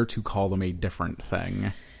fair to call them a different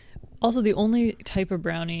thing. Also, the only type of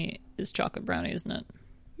brownie is chocolate brownie, isn't it?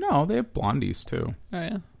 No, they have blondies too. Oh,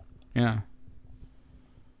 yeah. Yeah.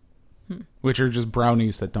 Which are just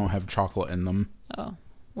brownies that don't have chocolate in them. Oh,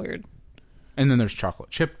 weird. And then there's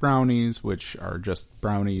chocolate chip brownies, which are just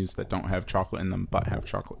brownies that don't have chocolate in them but have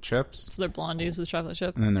chocolate chips. So they're blondies with chocolate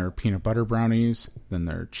chip? And then there are peanut butter brownies. Then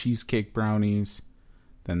there are cheesecake brownies.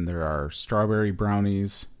 Then there are strawberry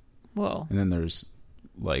brownies. Whoa. And then there's,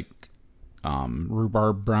 like,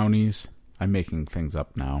 rhubarb brownies. I'm making things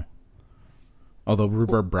up now. Although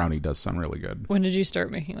rhubarb brownie does sound really good. When did you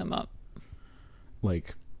start making them up?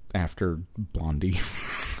 Like, after Blondie.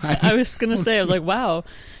 I was going to say, I'm like, wow,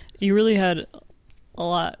 you really had a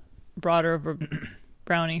lot broader of a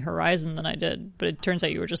brownie horizon than I did. But it turns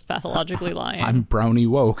out you were just pathologically lying. I'm brownie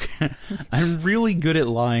woke. I'm really good at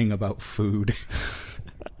lying about food.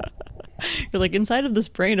 You're like, inside of this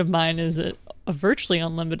brain of mine is a virtually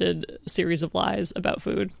unlimited series of lies about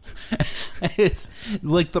food. It's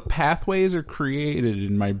like the pathways are created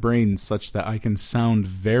in my brain such that I can sound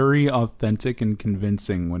very authentic and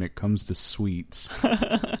convincing when it comes to sweets.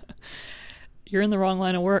 You're in the wrong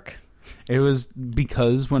line of work. It was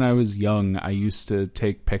because when I was young, I used to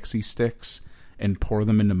take Pixie Sticks and pour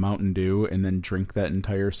them into Mountain Dew and then drink that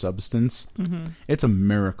entire substance. Mm-hmm. It's a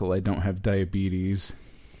miracle I don't have diabetes.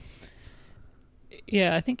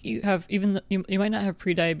 Yeah, I think you have, even you might not have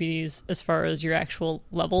prediabetes as far as your actual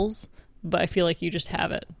levels, but I feel like you just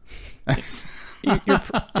have it.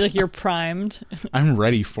 You're primed. I'm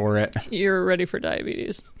ready for it. You're ready for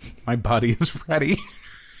diabetes. My body is ready.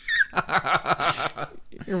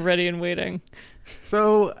 You're ready and waiting.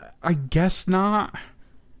 So I guess not.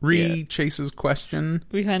 Chase's question.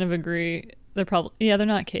 We kind of agree. They're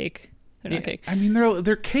not cake. They're not cake. I mean,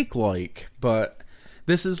 they're cake-like, but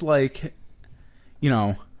this is like, you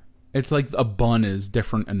know, it's like a bun is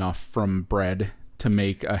different enough from bread to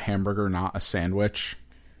make a hamburger not a sandwich.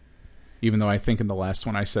 Even though I think in the last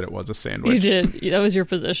one I said it was a sandwich. You did. That was your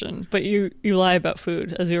position. But you lie about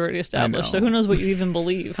food, as we already established. So who knows what you even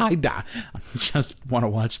believe. I just want to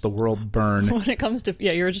watch the world burn. When it comes to...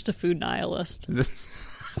 Yeah, you're just a food nihilist.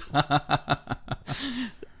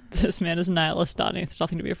 This man is nihilist, Donnie. There's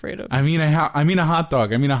nothing to be afraid of. I mean a hot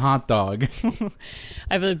dog. I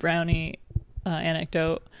have a brownie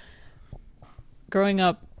anecdote. Growing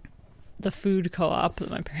up, the food co-op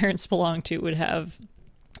that my parents belonged to would have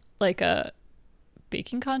like a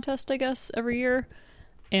baking contest, I guess, every year.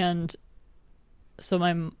 And so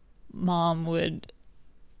my mom would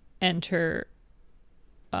enter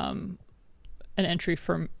an entry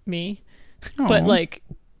for me. Aww. But like,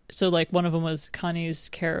 so like one of them was Connie's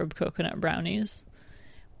carob coconut brownies.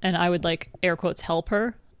 And I would like air quotes help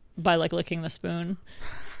her by like licking the spoon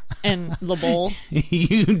and the bowl.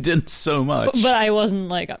 You did so much. But I wasn't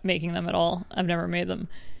like making them at all. I've never made them.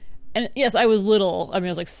 And yes, I was little. I mean,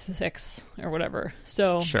 I was like 6 or whatever.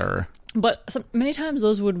 So sure. But many times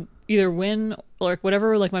those would either win or like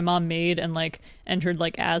whatever like my mom made and like entered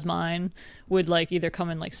like as mine would like either come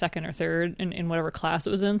in like second or third in whatever class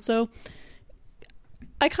it was in. So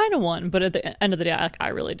I kind of won, but at the end of the day, I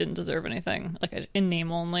really didn't deserve anything. Like in name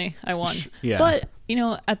only, I won. Yeah. But you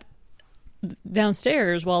know, at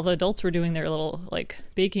downstairs while the adults were doing their little like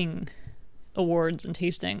baking awards and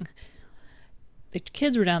tasting, the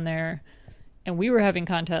kids were down there and we were having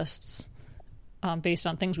contests based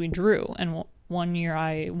on things we drew. And one year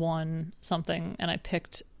I won something and I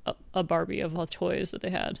picked a Barbie of all the toys that they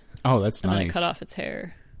had. Oh, that's and nice. And I cut off its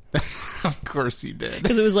hair. Of course you did.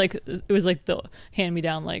 Because it was like the hand me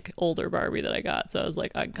down like older Barbie that I got. So I was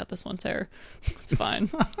like, I can cut this one's hair. It's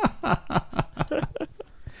fine.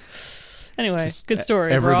 Anyway, just good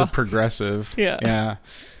story. Ever the progressive. Yeah.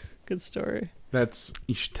 Good story.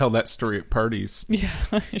 You should tell that story at parties. Yeah,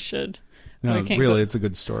 I should. No, really, it's a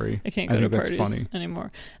good story. I can't go to parties funny.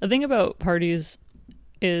 anymore. The thing about parties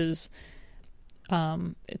is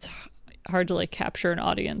it's hard to like capture an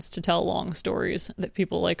audience to tell long stories that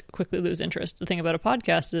people like quickly lose interest. The thing about a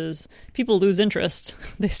podcast is people lose interest.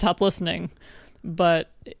 They stop listening,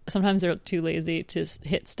 but sometimes they're too lazy to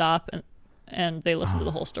hit stop and they listen to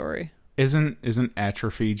the whole story. Isn't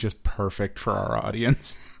atrophy just perfect for our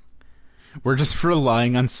audience? We're just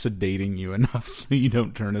relying on sedating you enough so you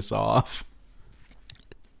don't turn us off.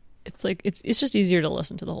 It's like it's just easier to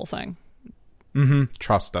listen to the whole thing.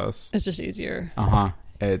 Trust us. It's just easier.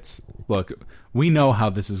 Look, we know how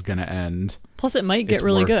this is gonna end. Plus, it might get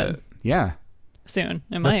really good. Yeah, soon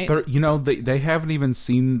it might. They haven't even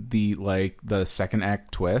seen the second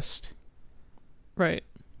act twist. Right.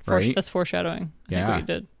 That's foreshadowing. I think what you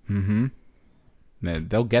did.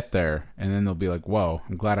 They'll get there, and then they'll be like, "Whoa!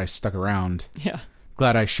 I'm glad I stuck around. Yeah.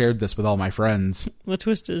 Glad I shared this with all my friends." The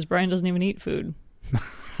twist is Brian doesn't even eat food.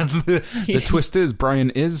 The twist is Brian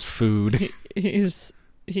is food. He eats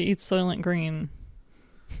Soylent Green.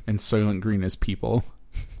 And Soylent Green is people.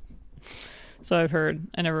 So I've heard.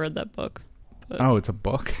 I never read that book. But... Oh, it's a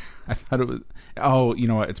book? I thought it was... Oh, you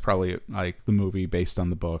know what? It's probably like the movie based on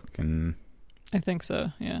the book. And I think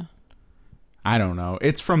so, yeah. I don't know.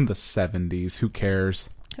 It's from the 70s. Who cares?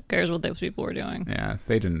 Who cares what those people were doing? Yeah,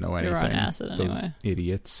 they didn't know anything. They were on acid anyway. Those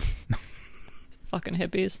idiots. Fucking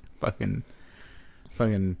hippies. Fucking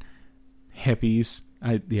hippies.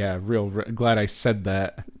 Glad I said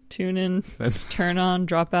that. Tune in, turn on,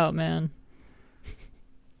 drop out, man.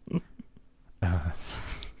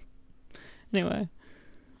 Anyway.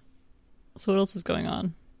 So what else is going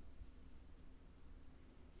on?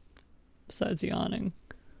 Besides yawning.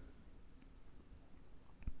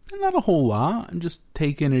 Not a whole lot. I'm just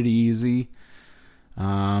taking it easy.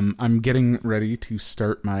 I'm getting ready to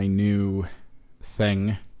start my new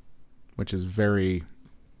thing, which is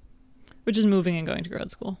moving and going to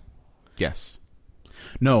grad school. Yes.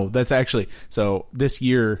 No, that's actually... So this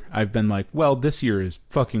year, I've been like, well, this year is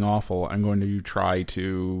fucking awful. I'm going to try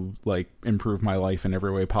to, improve my life in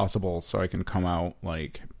every way possible so I can come out,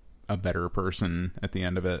 a better person at the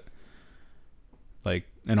end of it.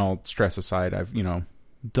 And all stress aside, I've,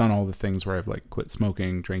 done all the things where I've, quit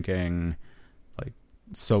smoking, drinking,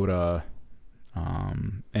 soda.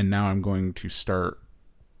 And now I'm going to start...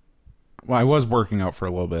 Well, I was working out for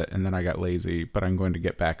a little bit, and then I got lazy, but I'm going to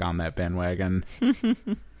get back on that bandwagon.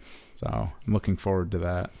 So I'm looking forward to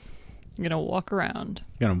that. You're going to walk around.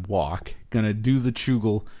 Going to do the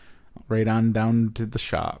chuggle right on down to the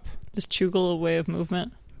shop. Is chuggle a way of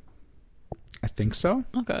movement? I think so.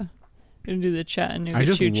 Okay. You're going to do the Chattanooga I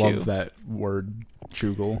just choo-choo. love that word,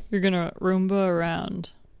 chuggle. You're going to Roomba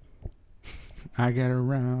around. I get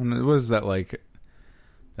around. What is that like?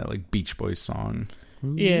 That Beach Boys song.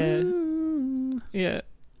 Yeah. Yeah.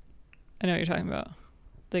 I know what you're talking about.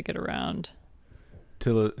 They get around.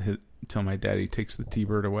 Till my daddy takes the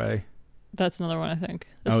T-Bird away. That's another one, I think.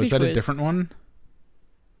 That's Beach is that Boys. A different one?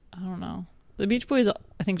 I don't know. The Beach Boys,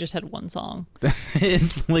 I think, just had one song.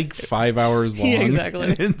 It's 5 hours long. Yeah,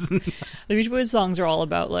 exactly. The Beach Boys songs are all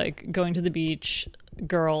about going to the beach,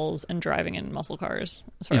 girls, and driving in muscle cars,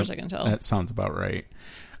 as far as I can tell. That sounds about right.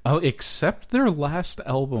 Oh, except their last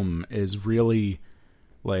album is really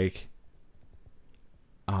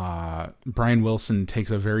Brian Wilson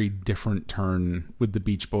takes a very different turn with the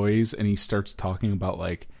Beach Boys, and he starts talking about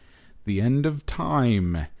the end of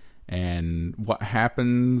time and what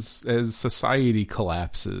happens as society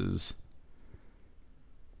collapses.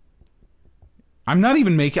 I'm not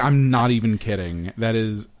even kidding. That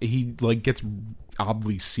is, he gets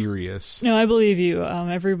oddly serious. No, I believe you. Not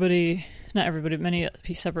everybody, many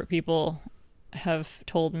separate people have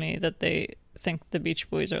told me that they think the Beach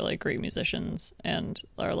Boys are great musicians and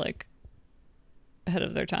are ahead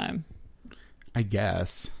of their time. I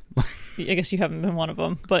guess. I guess you haven't been one of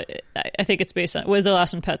them, but I think it's based on... Was the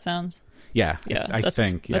last one Pet Sounds? Yeah, I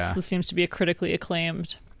think. That seems to be a critically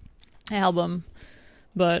acclaimed album,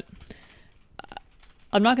 but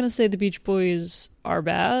I'm not going to say the Beach Boys are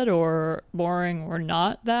bad or boring or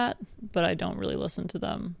not that, but I don't really listen to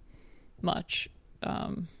them much.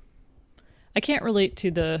 I can't relate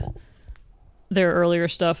to their earlier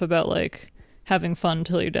stuff about having fun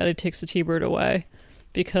till your daddy takes the T-Bird away,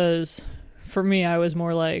 because for me I was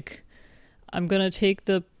more I'm gonna take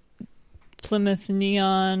the Plymouth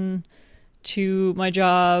Neon to my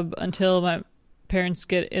job until my parents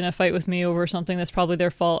get in a fight with me over something that's probably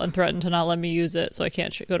their fault and threaten to not let me use it so I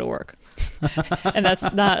can't go to work. And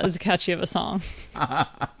that's not as catchy of a song.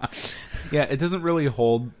 Yeah, it doesn't really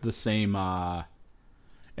hold the same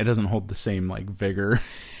vigor.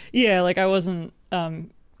 Yeah, I wasn't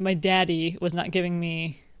my daddy was not giving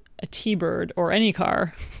me a T-Bird or any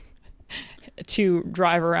car to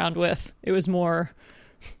drive around with. It was more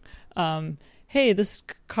hey, this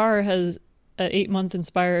car has an 8-month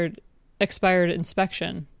expired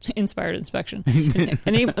inspection. Inspired inspection.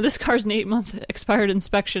 This car's an 8-month expired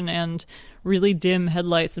inspection and really dim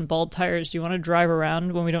headlights and bald tires. Do you want to drive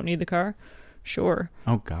around when we don't need the car? Sure.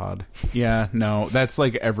 Oh, God. Yeah, no. That's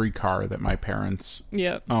like every car that my parents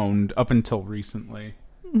owned up until recently.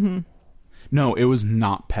 Mm-hmm. No, it was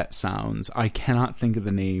not Pet Sounds. I cannot think of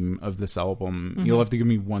the name of this album. Mm-hmm. You'll have to give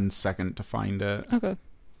me 1 second to find it. Okay.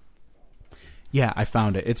 Yeah, I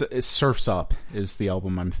found it. It's Surf's Up is the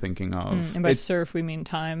album I'm thinking of. And by surf, we mean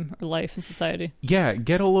time or life in society. Yeah,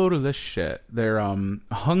 get a load of this shit. They're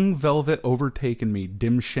hung velvet overtaken me,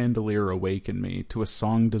 dim chandelier awaken me, to a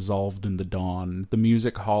song dissolved in the dawn. The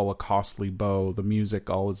music hall a costly bow, the music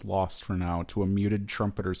all is lost for now, to a muted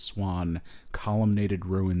trumpeter's swan, columnated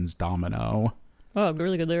ruins domino. Oh,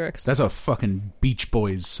 really good lyrics. That's a fucking Beach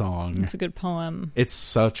Boys song. It's a good poem. It's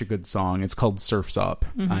such a good song. It's called Surf's Up,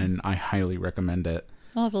 and I highly recommend it.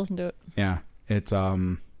 I'll have to listen to it. Yeah, it's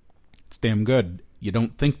damn good. You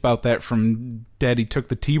don't think about that from Daddy Took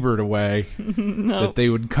the T-Bird Away. No. That they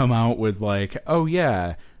would come out with like, oh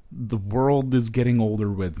yeah, the world is getting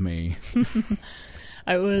older with me.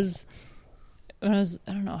 I don't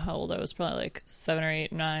know how old I was, probably like 7 or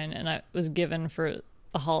 8, 9, and I was given for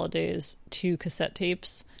the holidays 2 cassette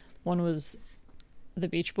tapes. One was the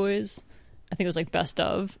Beach Boys, I think it was like Best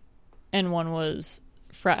Of, and one was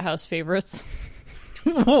Frat House Favorites.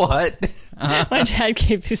 What? My dad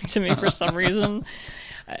gave these to me for some reason.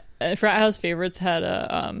 Frat House Favorites had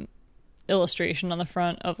a illustration on the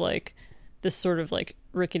front of like this sort of like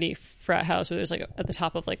rickety frat house where there's like at the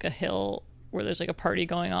top of like a hill where there's like a party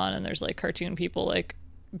going on, and there's like cartoon people like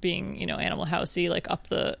being, you know, Animal Housey like up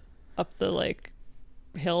the like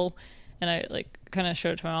hill. And I like kind of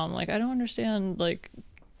showed it to my mom, like, I don't understand like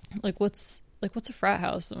what's a frat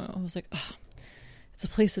house. And I was like, oh, it's a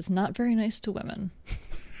place that's not very nice to women.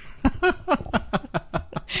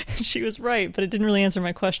 She was right, but it didn't really answer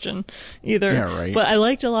my question either. Yeah, right. But I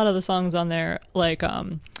liked a lot of the songs on there, like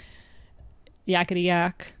Yakety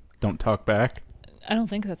Yak. Don't Talk Back. I don't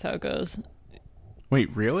think that's how it goes.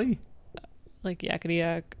 Wait, really? Like Yakety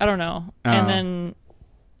Yak. I don't know. And then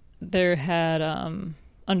there had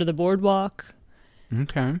Under the Boardwalk.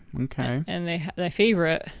 Okay. And they my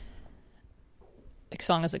favorite like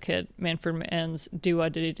song as a kid, Manfred Mann's Do I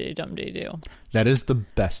Diddy Diddy Dum Diddy Do. That is the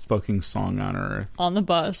best fucking song on earth. On the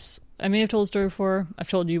bus. I may have told the story before. I've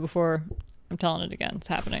told you before. I'm telling it again. It's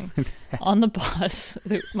happening. On the bus,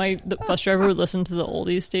 the bus driver would listen to the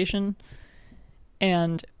oldies station,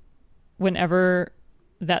 and whenever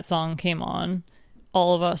that song came on,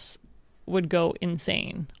 all of us would go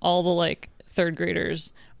insane. All the like 3rd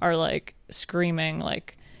graders are like screaming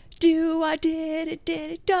like, do I did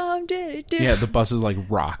it dum did it do. Yeah, the bus is like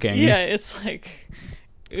rocking. Yeah, it's like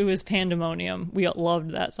it was pandemonium. We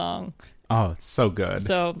loved that song. Oh, it's so good.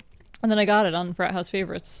 So, and then I got it on Frat House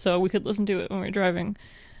Favorites, so we could listen to it when we were driving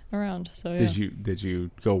around. So yeah. Did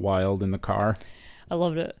you go wild in the car? I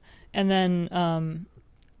loved it. And then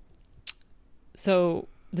so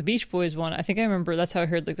the Beach Boys one, I think I remember that's how I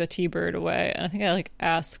heard like the T-Bird Away, and I think I like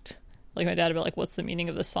asked like my dad about like what's the meaning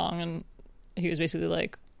of this song, and he was basically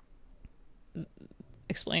like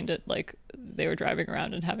explained it like they were driving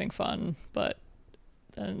around and having fun, but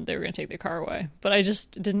then they were going to take their car away. But I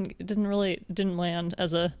just didn't land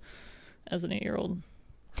as an 8-year-old.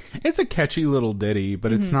 It's a catchy little ditty,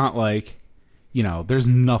 but it's not like, you know, there's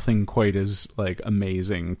nothing quite as like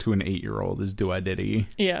amazing to an 8-year-old as Do I Diddy.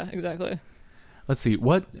 Yeah, exactly. Let's see,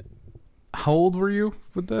 how old were you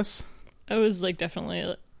with this? I was like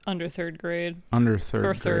definitely under 3rd grade. Under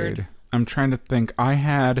 3rd grade. I'm trying to think.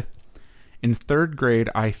 In 3rd grade,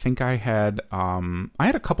 I think I had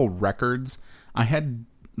a couple records. I had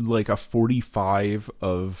like a 45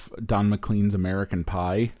 of Don McLean's American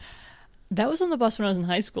Pie. That was on the bus when I was in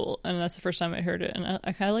high school, and that's the first time I heard it, and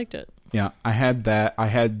I kind of liked it. Yeah, I had that. I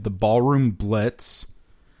had the Ballroom Blitz.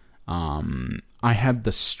 I had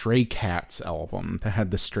the Stray Cats album that had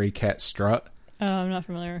the Stray Cat Strut. Oh, I'm not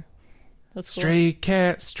familiar. That's cool. Stray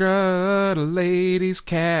cat strut, a lady's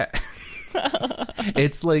cat.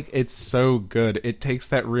 It's so good. It takes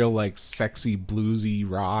that real like sexy bluesy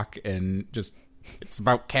rock and just it's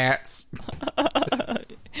about cats.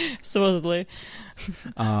 Supposedly.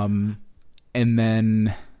 And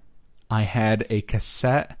then I had a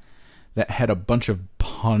cassette that had a bunch of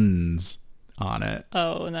puns on it.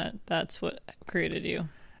 Oh, and that's what created you.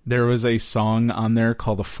 There was a song on there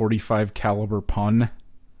called the 45 Caliber Pun.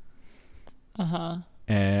 Uh-huh.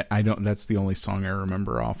 And that's the only song I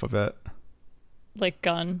remember off of it. Like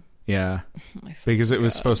Gun? Yeah. Because it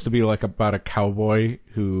was supposed to be like about a cowboy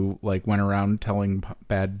who like went around telling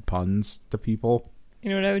bad puns to people. You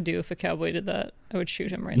know what I would do if a cowboy did that? I would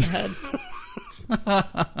shoot him right in the head.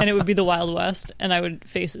 And it would be the Wild West, and I would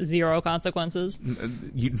face 0 consequences.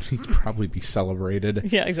 You'd probably be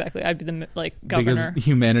celebrated. Yeah, exactly. I'd be the governor. Because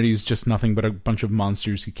humanity is just nothing but a bunch of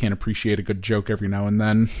monsters who can't appreciate a good joke every now and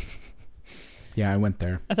then. Yeah, I went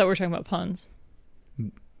there. I thought we were talking about puns.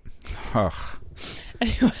 Ugh.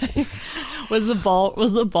 Anyway, was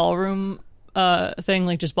the ballroom thing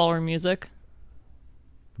like just ballroom music?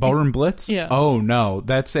 Ballroom Blitz? Yeah. Oh no,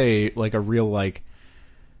 that's a real like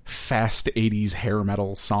fast 80s hair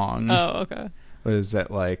metal song. Oh, okay. What is that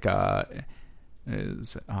like? I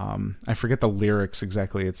forget the lyrics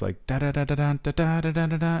exactly. It's like da da da da da da da da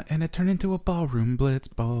da da, and it turned into a ballroom blitz,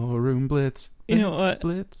 ballroom blitz. You know what?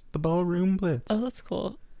 Blitz, the ballroom blitz. Oh, that's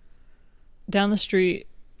cool. Down the street,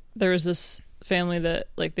 there was this family that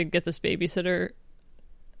like they get this babysitter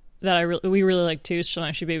that we really like too.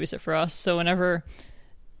 So she babysit for us. So whenever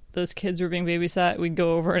those kids were being babysat, we'd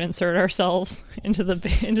go over and insert ourselves into the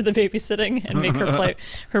babysitting and make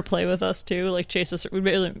her play with us too, like chase us. We'd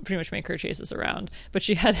pretty much make her chase us around. But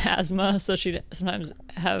she had asthma, so she'd sometimes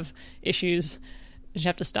have issues. She'd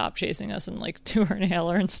have to stop chasing us and like do her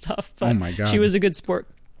inhaler and stuff. But oh my God. She was a good sport.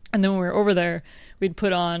 And then when we were over there, we'd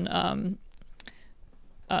put on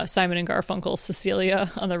Simon and Garfunkel's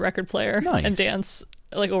Cecilia on the record player. Nice. And dance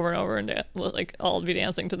like over and over, and like I'll be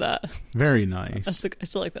dancing to that. Very nice. I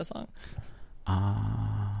still like that song.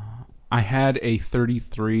 I had a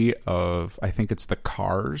 33 of, I think it's the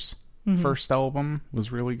Cars first album,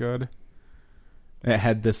 was really good. It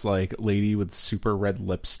had this like lady with super red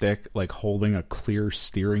lipstick like holding a clear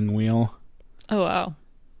steering wheel. Oh wow,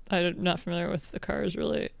 I'm not familiar with the Cars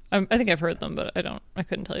really. I think I've heard them, but I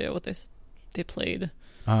couldn't tell you what they played.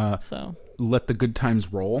 So Let the Good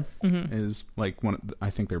Times Roll is like I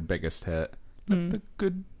think their biggest hit. Let the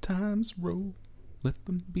good times roll, let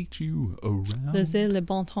them beat you around. Laissez le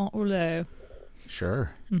bon temps rouler.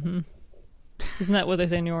 Sure. Isn't that what they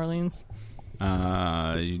say in New Orleans?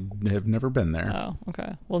 I have never been there. Oh,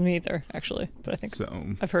 okay. Well, me either, actually. But I think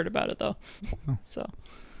I've heard about it though. So.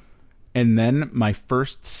 And then my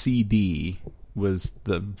first CD was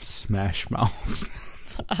the Smash Mouth.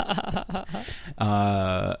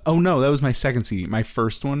 Oh no, that was my second CD. My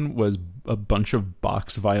first one was a bunch of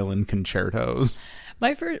Bach's violin concertos.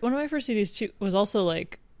 One of my first CDs too was also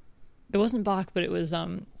like, it wasn't Bach, but it was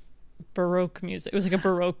Baroque music. It was like a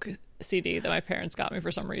Baroque CD that my parents got me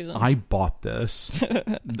for some reason. I bought this.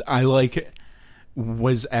 I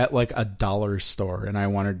was at like a dollar store and I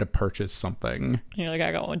wanted to purchase something. And you're like,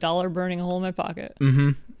 I got $1 burning a hole in my pocket.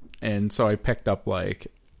 Mm-hmm. And so I picked up like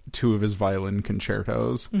 2 of his violin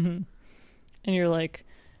concertos. Mm-hmm. And you're like,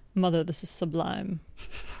 Mother, this is sublime.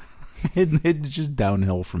 It just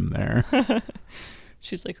downhill from there.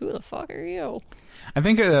 She's like, who the fuck are you? I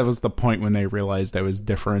think that was the point when they realized I was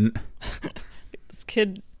different. This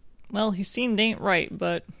kid, well, he seemed ain't right,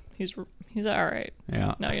 but he's all right.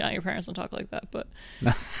 Yeah. No, your parents don't talk like that, but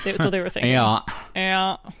that's what they were thinking.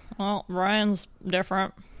 Yeah. Well, Ryan's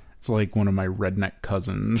different. It's like one of my redneck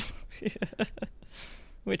cousins.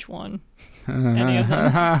 Which one? Any of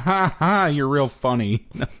them? You're real funny.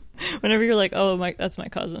 Whenever you're like, oh, that's my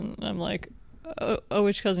cousin, and I'm like, oh,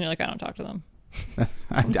 which cousin? You're like, I don't talk to them.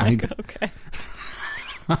 Okay.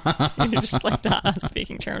 You're just like not on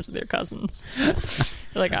speaking terms with your cousins. You're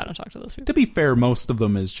like, I don't talk to those people. To be fair, most of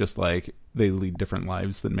them is just like they lead different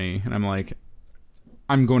lives than me, and I'm like,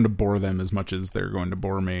 I'm going to bore them as much as they're going to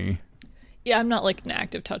bore me. Yeah, I'm not like in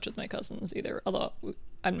active touch with my cousins either. Although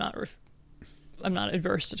I'm not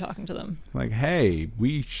adverse to talking to them. Like, hey,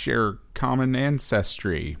 we share common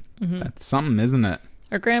ancestry. Mm-hmm. That's something, isn't it?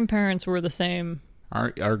 Our grandparents were the same.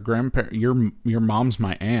 Our grandparent, your mom's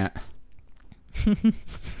my aunt.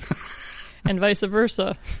 And vice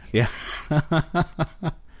versa. Yeah.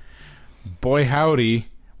 Boy howdy,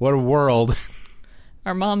 what a world.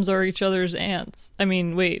 Our moms are each other's aunts. I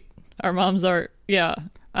mean, wait, our moms are, yeah,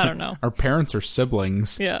 I don't know. Our parents are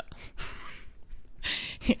siblings. Yeah.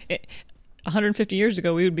 150 years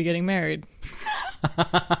ago, we would be getting married. So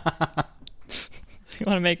you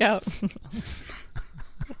want to make out?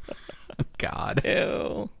 God.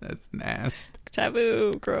 Ew. That's nasty.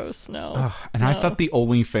 Taboo. Gross. No. And no. I thought the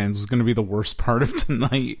OnlyFans was going to be the worst part of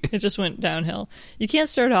tonight. It just went downhill. You can't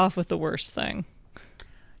start off with the worst thing.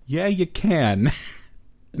 Yeah, you can.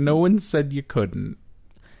 No one said you couldn't.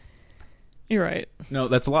 You're right. No,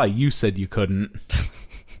 that's a lie. You said you couldn't.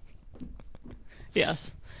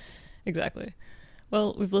 Yes. Exactly.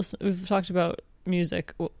 Well, we've talked about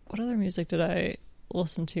music. What other music did I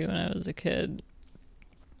listen to when I was a kid?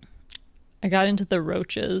 I got into the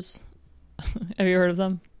Roaches. Have you heard of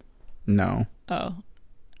them? No. Oh.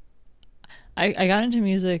 I got into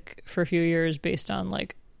music for a few years based on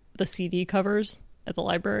like the CD covers at the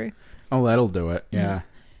library. Oh, that'll do it. Yeah.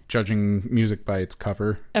 Judging music by its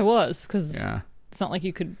cover. I was, because it's not like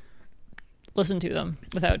you could listen to them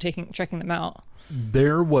without checking them out.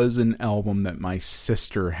 There was an album that my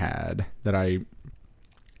sister had that I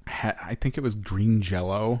think it was Green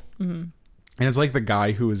Jello. Mm-hmm. And it's like the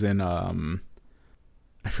guy who was in,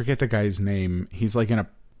 I forget the guy's name. He's like in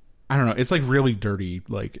I don't know. It's like really dirty,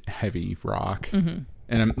 like heavy rock. Mm-hmm.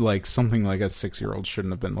 And I'm like something like a 6-year-old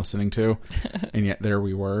shouldn't have been listening to. And yet there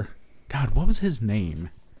we were. God, what was his name?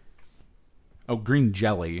 Oh, Green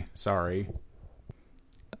Jelly. Sorry.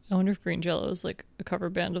 I wonder if Green Jello is like a cover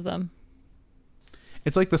band of them.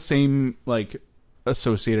 It's like the same like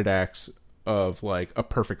associated acts of like A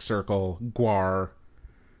Perfect Circle, Guar,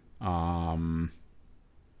 and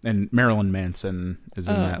Marilyn Manson is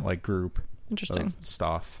in that like group. Interesting. Of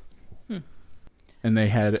stuff. And they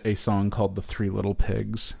had a song called The Three Little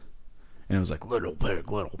Pigs. And it was like, little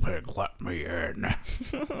pig, let me in.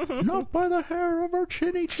 Not by the hair of our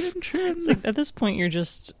chinny chin chin. It's like, at this point, you're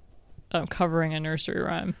just covering a nursery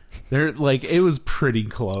rhyme. They're like, it was pretty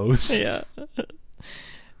close. Yeah.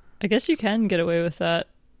 I guess you can get away with that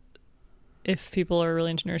if people are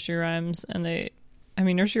really into nursery rhymes. And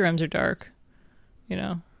nursery rhymes are dark, you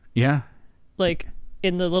know? Yeah. Like,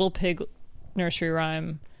 in the Little Pig nursery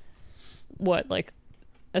rhyme,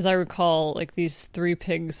 as I recall, like these 3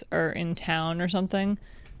 pigs are in town or something,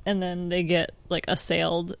 and then they get like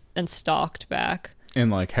assailed and stalked back, and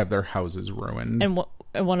like have their houses ruined. And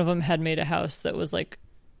one of them had made a house that was like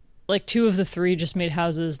 2 of the 3 just made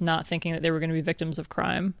houses not thinking that they were going to be victims of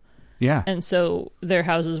crime. Yeah, and so their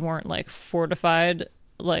houses weren't like fortified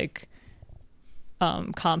like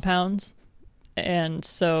compounds, and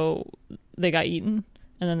so they got eaten.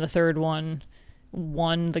 And then the third one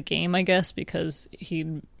won the game, I guess, because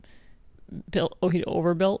he'd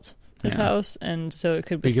overbuilt his house, and so it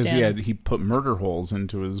could withstand. Because he put murder holes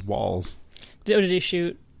into his walls. Did he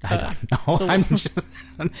shoot? I don't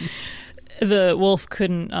know. The wolf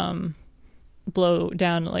couldn't blow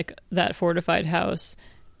down like that fortified house.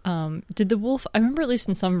 Did the wolf? I remember, at least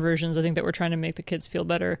in some versions, I think that we're trying to make the kids feel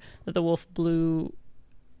better, that the wolf blew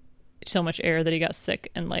so much air that he got sick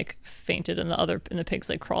and like fainted, and the pigs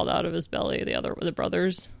like crawled out of his belly. The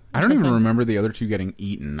brothers. I don't even remember the other 2 getting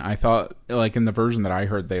eaten. I thought, like, in the version that I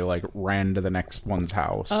heard, they like ran to the next one's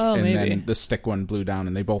house, and maybe. Then the stick one blew down,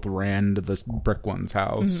 and they both ran to the brick one's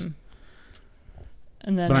house. Mm-hmm.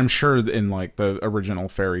 And then, but I'm sure in like the original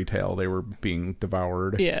fairy tale, they were being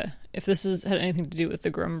devoured. Yeah, if this had anything to do with the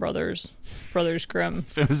Grimm brothers Grimm,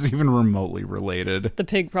 if it was even remotely related, the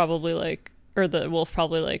pig probably the wolf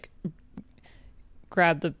probably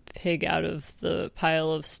grabbed the pig out of the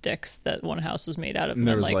pile of sticks that one house was made out of. And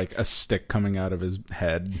there was like a stick coming out of his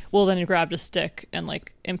head. Well, then he grabbed a stick and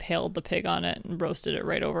like impaled the pig on it and roasted it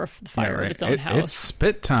right over the fire of its own house. It's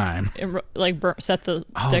spit time. It set the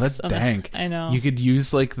sticks. Oh, that's dank. I know. You could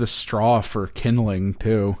use like the straw for kindling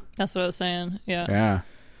too. That's what I was saying. Yeah. Yeah.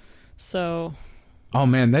 So. Oh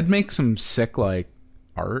man, that'd make some sick like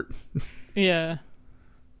art. Yeah.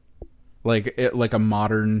 Like a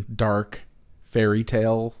modern dark fairy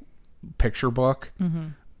tale picture book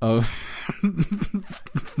of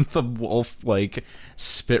the wolf like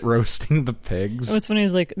spit roasting the pigs. What's funny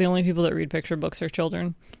is like the only people that read picture books are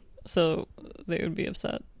children, so they would be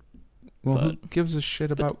upset. Well, who gives a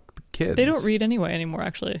shit about the kids? They don't read anyway anymore,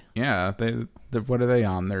 actually. Yeah, what are they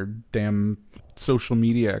on? Their damn social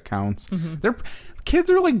media accounts. Their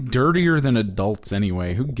kids are like dirtier than adults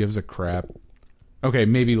anyway. Who gives a crap? Okay,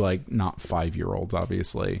 maybe like not 5-year-olds,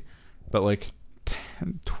 obviously, but like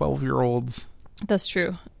 12-year-olds. That's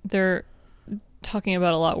true. They're talking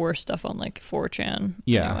about a lot worse stuff on like 4chan.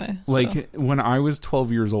 Yeah, anyway, like when I was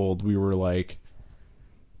 12 years old, we were like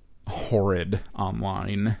horrid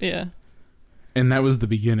online. Yeah, and that was the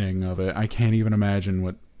beginning of it. I can't even imagine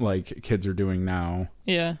what like kids are doing now.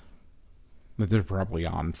 Yeah, that they're probably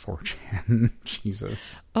on 4chan.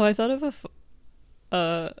 Jesus. Oh, I thought of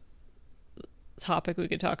a topic we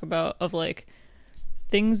could talk about of like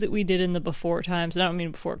things that we did in the before times. And I don't mean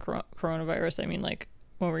before coronavirus. I mean like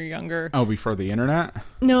when we were younger. Oh, before the internet?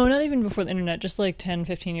 No, not even before the internet. Just like 10,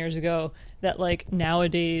 15 years ago that like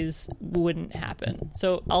nowadays wouldn't happen.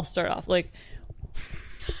 So I'll start off like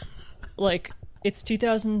it's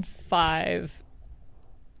 2005.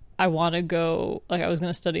 I want to go, like I was going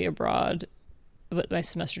to study abroad, but my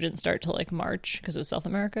semester didn't start till like March because it was South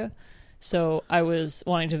America. So I was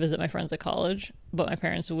wanting to visit my friends at college, but my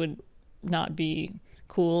parents would not be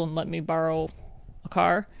cool and let me borrow a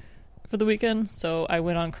car for the weekend. So I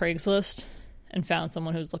went on Craigslist and found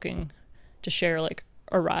someone who was looking to share like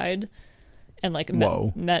a ride. and like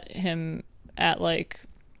Whoa. met him at like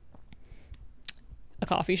a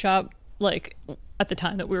coffee shop, like at the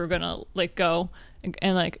time that we were gonna like go,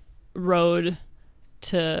 and like rode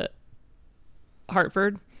to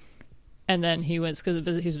Hartford, and then he was,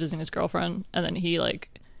 because he was visiting his girlfriend, and then he like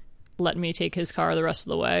let me take his car the rest of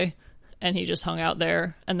the way, and he just hung out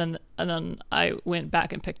there, and then I went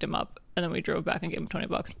back and picked him up, and then we drove back and gave him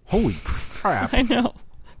 $20. Holy crap. I know,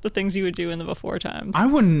 the things you would do in the before times. I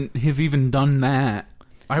wouldn't have even done that.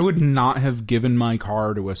 I would not have given my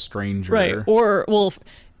car to a stranger. Right. Or, well,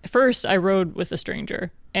 first I rode with a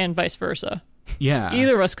stranger and vice versa. Yeah.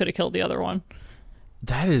 Either of us could have killed the other one.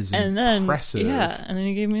 That is impressive. Yeah, and then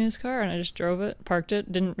he gave me his car, and I just drove it, parked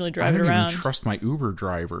it, didn't really drive it around. I didn't even trust my Uber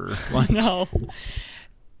driver. Like... No.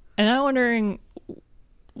 And I'm wondering,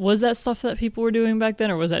 was that stuff that people were doing back then,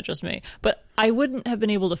 or was that just me? But I wouldn't have been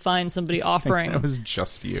able to find somebody offering... It was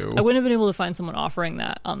just you. I wouldn't have been able to find someone offering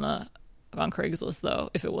that on Craigslist, though,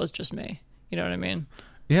 if it was just me. You know what I mean?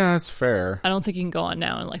 Yeah, that's fair. I don't think you can go on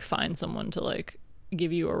now and like find someone to like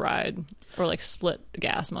give you a ride or like split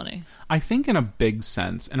gas money. I think in a big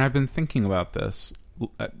sense, and I've been thinking about this,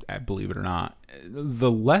 believe it or not, the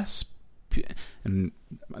less, and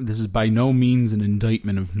this is by no means an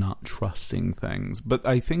indictment of not trusting things, but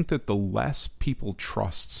I think that the less people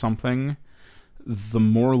trust something, the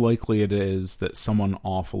more likely it is that someone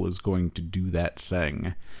awful is going to do that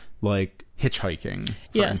thing. Like hitchhiking,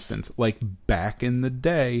 for instance. Like back in the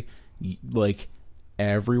day, like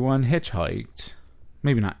everyone hitchhiked.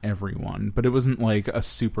 Maybe not everyone, but it wasn't like a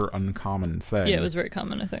super uncommon thing. Yeah, it was very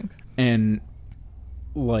common, I think. And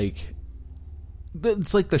like,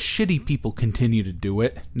 it's like the shitty people continue to do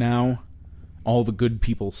it now. All the good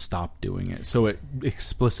people stop doing it. So it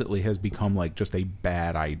explicitly has become like just a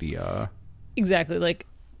bad idea. Exactly. Like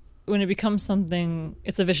when it becomes something,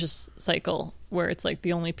 it's a vicious cycle where it's like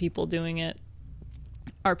the only people doing it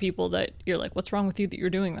are people that you're like, what's wrong with you that you're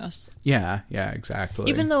doing this? Yeah, exactly.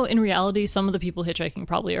 Even though in reality, some of the people hitchhiking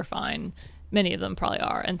probably are fine. Many of them probably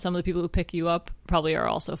are. And some of the people who pick you up probably are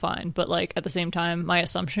also fine. But like at the same time, my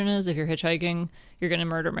assumption is if you're hitchhiking, you're going to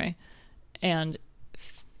murder me. And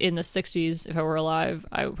in the 60s, if I were alive,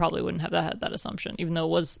 I probably wouldn't have had that assumption, even though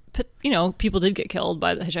it was, you know, people did get killed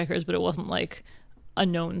by the hitchhikers, but it wasn't like a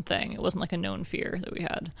known thing. It wasn't like a known fear that we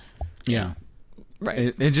had. Yeah.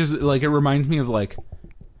 Right. It just like, it reminds me of like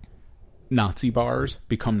Nazi bars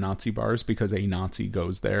become Nazi bars because a Nazi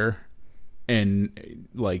goes there and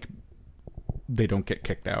like they don't get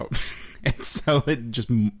kicked out. And so it just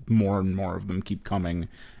more and more of them keep coming,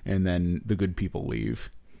 and then the good people leave.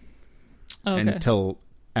 Okay. Until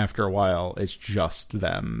after a while it's just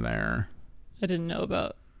them there. I didn't know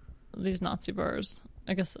about these Nazi bars.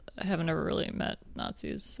 I guess I haven't ever really met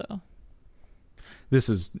Nazis, so this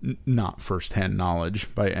is not first-hand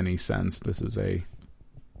knowledge by any sense. This is a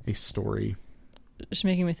story. Just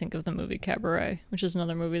making me think of the movie Cabaret, which is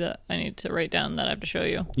another movie that I need to write down that I have to show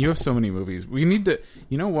you. You have so many movies. We need to,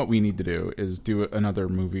 you know what we need to do is do another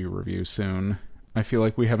movie review soon. I feel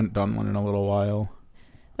like we haven't done one in a little while.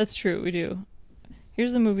 That's true, we do.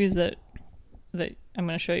 Here's the movies that I'm going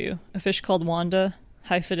to show you. A Fish Called Wanda,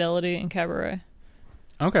 High Fidelity, and Cabaret.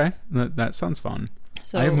 Okay, that sounds fun.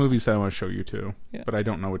 So, I have movies that I want to show you too, yeah. But I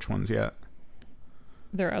don't know which ones yet.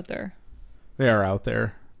 They're out there. They are out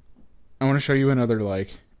there. I want to show you another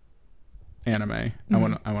like anime.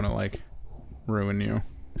 Mm-hmm. I want to like ruin you.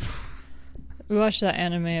 We watched that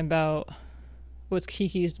anime about what's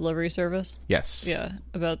Kiki's Delivery Service. Yes. Yeah,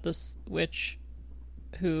 about this witch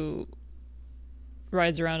who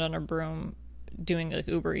rides around on her broom doing like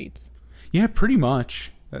Uber Eats. Yeah, pretty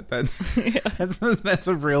much. That's yeah. that's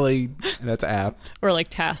apt. Or like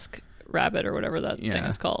Task Rabbit or whatever that thing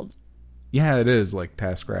is called. Yeah, it is like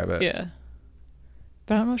Task Rabbit. Yeah.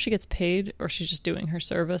 But I don't know if she gets paid or she's just doing her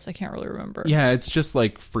service. I can't really remember. Yeah, it's just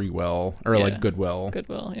like free will or like goodwill.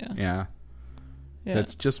 Goodwill, yeah. Yeah.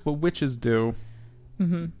 That's just what witches do.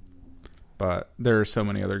 Mm-hmm. But there are so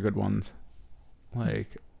many other good ones.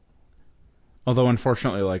 Like, although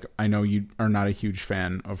unfortunately, like, I know you are not a huge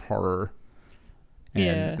fan of horror.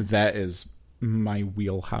 And that is my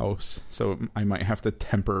wheelhouse. So I might have to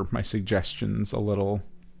temper my suggestions a little.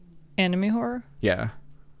 Anime horror? Yeah.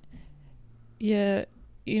 Yeah.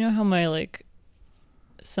 You know how my, like,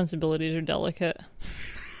 sensibilities are delicate?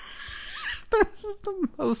 That's the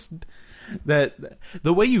most...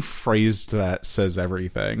 The way you phrased that says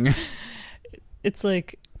everything. It's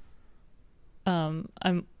like...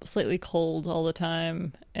 I'm slightly cold all the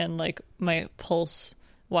time, and, like, my pulse...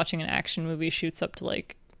 watching an action movie shoots up to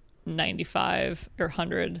like 95 or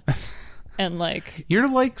 100 And like you're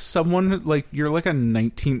like someone like you're like a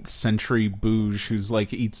 19th century bouge who's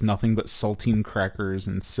like eats nothing but saltine crackers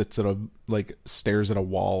and sits at a like stares at a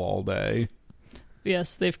wall all day.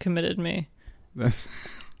 Yes, they've committed me. That's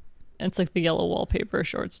it's like the Yellow Wallpaper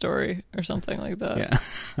short story or something like that. Yeah.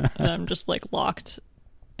 And I'm just like locked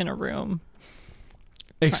in a room.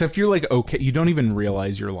 Except you're like okay, you don't even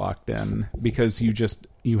realize you're locked in because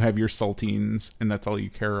you have your saltines and that's all you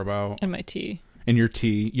care about. And my tea. And your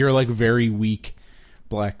tea. You're like very weak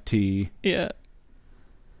black tea. Yeah.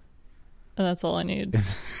 And that's all I need.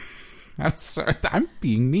 I'm sorry. I'm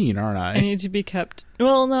being mean, aren't I? I need to be kept.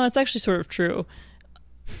 Well, no, it's actually sort of true.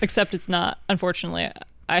 Except it's not. Unfortunately,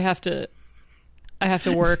 I have to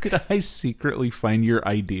work. Did I secretly find your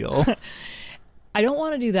ideal? I don't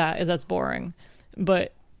want to do that, as that's boring.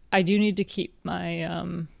 But I do need to keep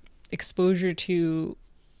my exposure to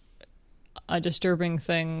disturbing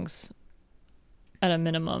things at a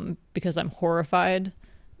minimum because I'm horrified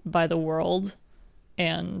by the world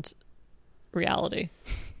and reality.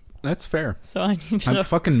 That's fair. So I need to... I'm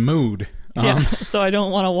fucking mood. Yeah, so I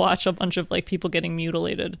don't want to watch a bunch of like people getting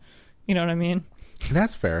mutilated. You know what I mean?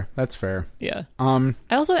 That's fair. That's fair. Yeah. I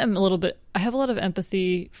also am I have a lot of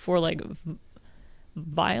empathy for like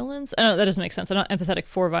violence. I know that doesn't make sense. I'm not empathetic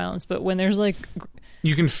for violence, but when there's like...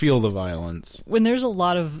 You can feel the violence. When there's a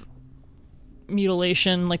lot of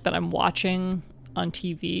mutilation like that I'm watching on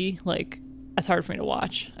TV, like it's hard for me to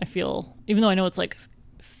watch. I feel, even though I know it's like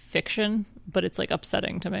fiction, but it's like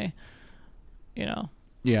upsetting to me, you know?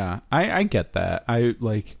 Yeah, I get that. I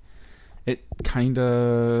like it kind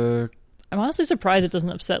of... I'm honestly surprised it doesn't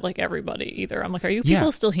upset like everybody either. I'm like, are you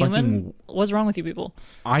people still human? What's wrong with you people?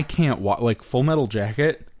 I can't watch like Full Metal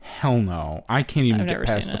Jacket. Hell no. I can't even get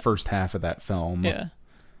past the first half of that film. Yeah.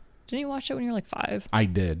 Didn't you watch it when you were like 5? I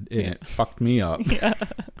did. And it fucked me up. Yeah.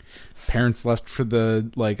 Parents left for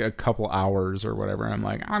the like a couple hours or whatever. And I'm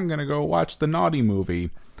like, I'm going to go watch the naughty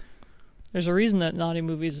movie. There's a reason that naughty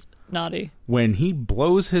movie's naughty. When he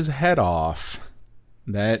blows his head off,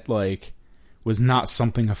 that like was not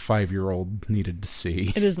something a 5-year-old needed to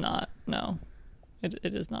see. It is not. No. It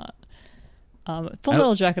is not. Full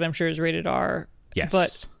Metal Jacket, I'm sure, is rated R. Yes.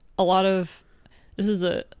 But a lot of... This is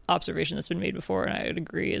an observation that's been made before, and I would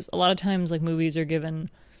agree, is a lot of times like movies are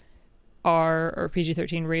given R or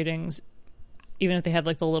PG-13 ratings, even if they have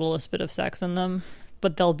like the littlest bit of sex in them.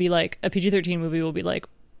 But they'll be like... A PG-13 movie will be like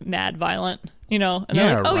mad violent, you know? And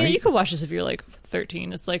they're like, oh, right? Yeah, you could watch this if you're like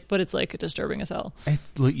 13. It's like, but it's like disturbing as hell.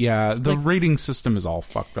 Yeah, the like, rating system is all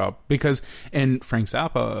fucked up because, and Frank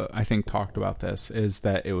Zappa, I think, talked about this, is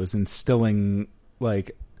that it was instilling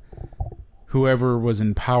like whoever was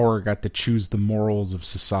in power got to choose the morals of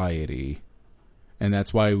society, and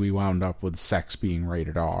that's why we wound up with sex being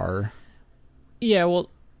rated R. Yeah, well,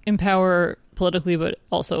 in power politically, but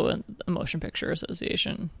also a motion picture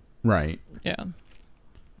association. Right. Yeah.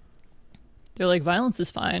 They're like, violence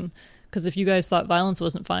is fine, because if you guys thought violence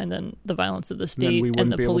wasn't fine, then the violence of the state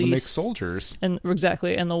and the police, able to make soldiers, and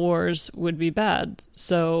exactly, and the wars would be bad.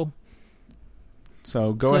 So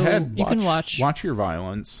go ahead. You can watch your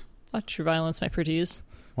violence. Watch your violence, my pretties.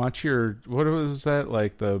 Watch your, what was that,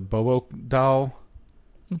 like the Bobo doll?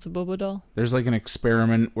 What's a Bobo doll? There's like an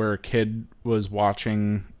experiment where a kid was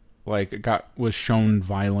watching, like, was shown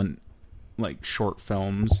violent, like, short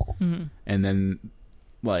films, and then,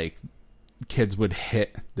 like, kids would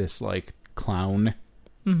hit this, like, clown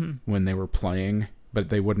when they were playing, but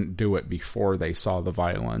they wouldn't do it before they saw the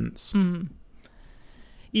violence.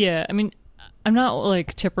 Yeah, I mean, I'm not,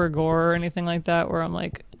 like, Tipper Gore or anything like that, where I'm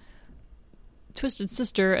like, Twisted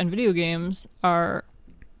Sister and video games are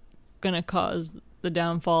gonna cause the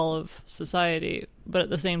downfall of society, but at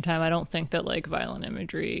the same time I don't think that like violent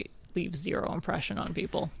imagery leaves zero impression on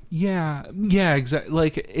people. Yeah, exactly.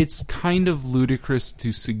 Like, it's kind of ludicrous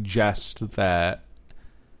to suggest that,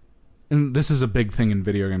 and this is a big thing in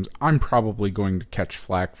video games, I'm probably going to catch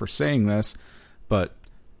flack for saying this, but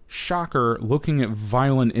shocker, looking at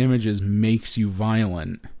violent images makes you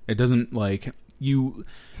violent. It doesn't, like, you...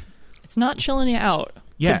 It's not chilling you out.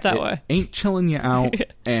 Yeah, put it that way. Ain't chilling you out.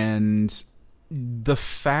 And the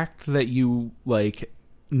fact that you, like,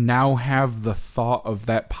 now have the thought of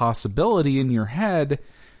that possibility in your head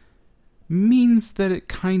means that it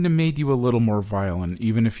kind of made you a little more violent,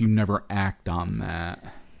 even if you never act on that.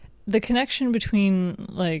 The connection between,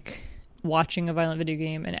 like, watching a violent video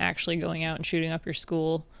game and actually going out and shooting up your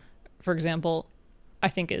school, for example, I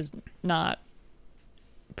think is not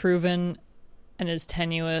proven and is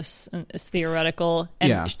tenuous and is theoretical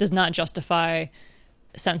and does not justify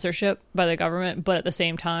censorship by the government, but at the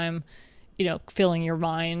same time, you know, filling your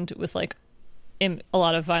mind with like a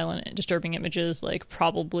lot of violent, disturbing images, like,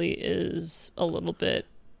 probably is a little bit...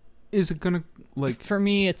 Is it gonna, like... For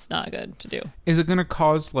me, it's not good to do. Is it gonna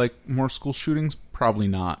cause, like, more school shootings? Probably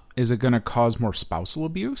not. Is it gonna cause more spousal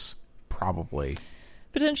abuse? Probably.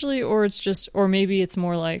 Potentially, or it's just... Or maybe it's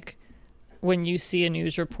more like when you see a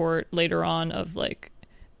news report later on of, like,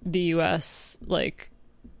 the U.S., like,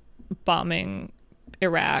 bombing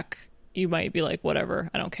Iraq, you might be like, whatever,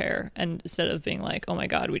 I don't care. And instead of being like, oh my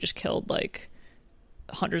God, we just killed, like,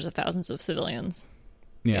 hundreds of thousands of civilians.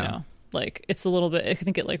 Yeah. You know? Like, it's a little bit, I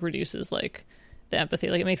think it, like, reduces, like, the empathy.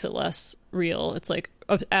 Like, it makes it less real. It's like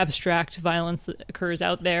abstract violence that occurs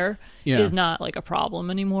out there is not, like, a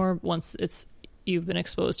problem anymore once you've been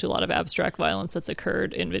exposed to a lot of abstract violence that's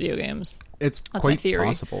occurred in video games. That's quite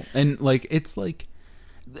possible. And, like, it's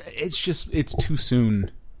too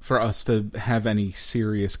soon for us to have any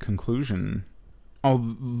serious conclusion.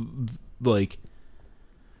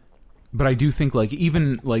 But I do think, like,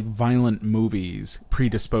 even, like, violent movies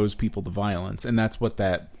predispose people to violence, and that's what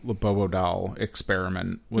that Bobo doll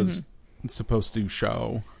experiment was supposed to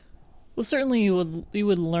show. Well, certainly you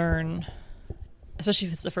would learn, especially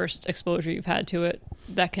if it's the first exposure you've had to it,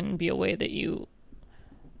 that can be a way that you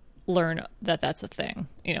learn that that's a thing,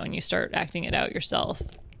 you know, and you start acting it out yourself.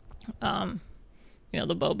 You know,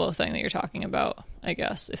 the Bobo thing that you're talking about, I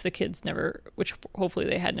guess, if the kids never, which hopefully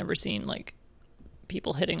they had never seen, like,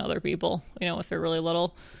 people hitting other people, you know, if they're really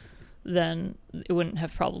little, then it wouldn't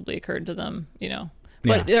have probably occurred to them, you know.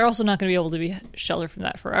 But they're also not going to be able to be sheltered from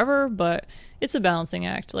that forever, but it's a balancing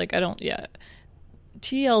act. Like, TLDR,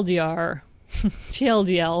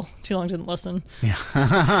 TLDL, too long didn't listen.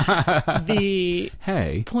 Yeah. The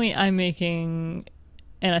point I'm making,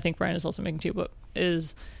 and I think Brian is also making too, but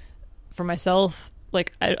is, for myself,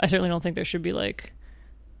 like, I certainly don't think there should be, like,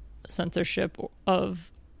 censorship of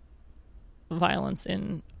violence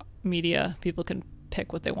in media. People can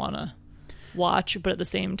pick what they want to watch, but at the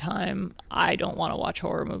same time, I don't want to watch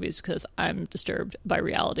horror movies because I'm disturbed by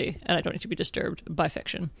reality, and I don't need to be disturbed by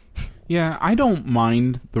fiction. Yeah, I don't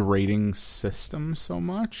mind the rating system so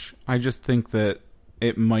much. I just think that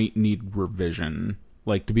it might need revision,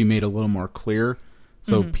 like, to be made a little more clear,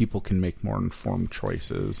 so people can make more informed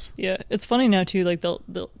choices. Yeah, it's funny now too. Like,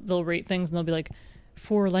 they'll rate things and they'll be like,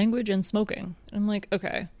 for language and smoking. And I'm like,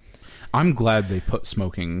 okay. I'm glad they put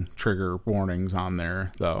smoking trigger warnings on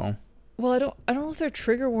there, though. Well, I don't know if they're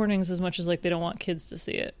trigger warnings as much as, like, they don't want kids to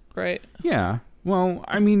see it, right? Yeah. Well,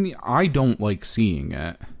 I mean, I don't like seeing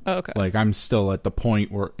it. Oh, okay. Like, I'm still at the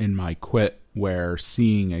point where in my quit where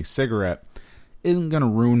seeing a cigarette isn't going to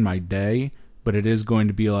ruin my day, but it is going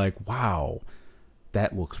to be like, wow,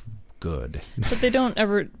 that looks good. But they don't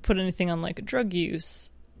ever put anything on, like, drug use,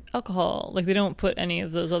 alcohol. Like, they don't put any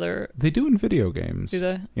of those other... They do in video games. Do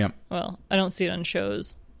they? Yep. Well, I don't see it on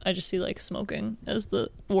shows. I just see, like, smoking as the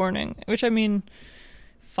warning, which, I mean,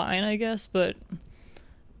 fine, I guess, but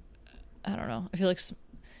I don't know. I feel like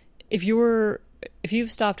if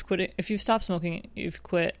you've stopped smoking, you've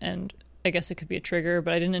quit, and I guess it could be a trigger,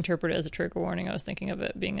 but I didn't interpret it as a trigger warning. I was thinking of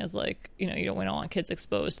it being as, like, you know, you don't want kids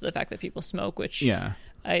exposed to the fact that people smoke, which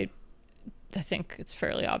I think it's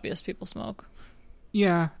fairly obvious people smoke.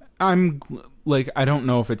 Yeah, I'm, like, I don't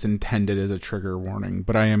know if it's intended as a trigger warning,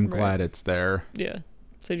 but I am glad it's there. Yeah.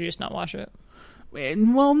 So you just not watch it?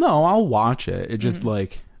 Well, no, I'll watch it. It just,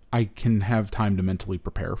 like, I can have time to mentally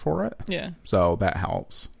prepare for it. Yeah. So that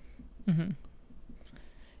helps. Mm-hmm.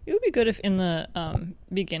 It would be good if in the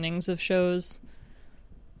beginnings of shows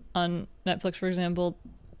on Netflix, for example,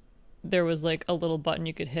 there was, like, a little button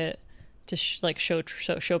you could hit to show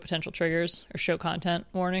potential triggers or show content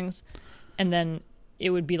warnings, and then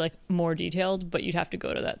it would be, like, more detailed, but you'd have to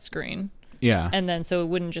go to that screen. Yeah. And then so it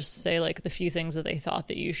wouldn't just say, like, the few things that they thought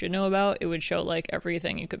that you should know about. It would show, like,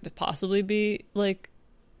 everything you could possibly be, like,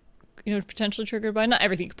 you know, potentially triggered by. Not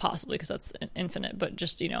everything possibly, because that's infinite, but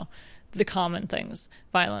just, you know, the common things: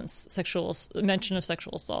 violence, mention of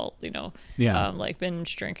sexual assault, you know, like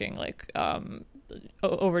binge drinking, like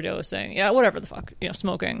overdosing, whatever the fuck, you know,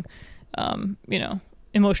 smoking, you know,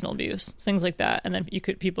 emotional abuse, things like that. And then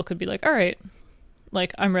people could be like, all right,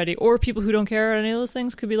 like, I'm ready. Or people who don't care any of those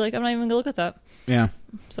things could be like, I'm not even gonna look at that. Yeah.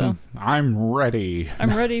 So I'm ready.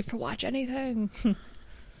 I'm ready for watch anything.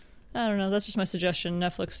 I don't know. That's just my suggestion.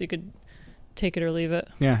 Netflix, you could take it or leave it.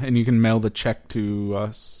 Yeah, and you can mail the check to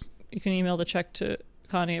us. You can email the check to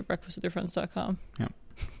Connie at breakfastwithyourfriends.com. Yeah.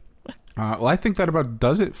 Well, I think that about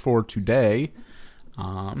does it for today.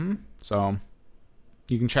 So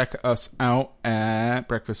you can check us out at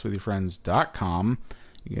breakfastwithyourfriends.com.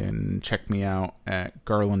 You can check me out at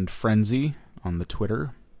Garland Frenzy on the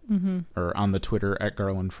Twitter. or on the Twitter at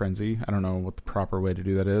Garland Frenzy. I don't know what the proper way to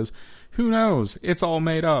do that is. Who knows? It's all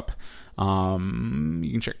made up. You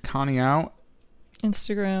can check Connie out.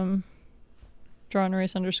 Instagram,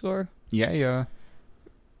 _. Yeah.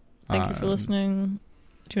 Thank you for listening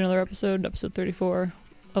to another episode 34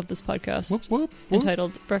 of this podcast. Whoop, whoop, whoop.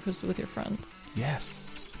 Entitled Breakfast with Your Friends.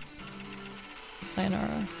 Yes.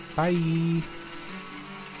 Sayonara. Bye.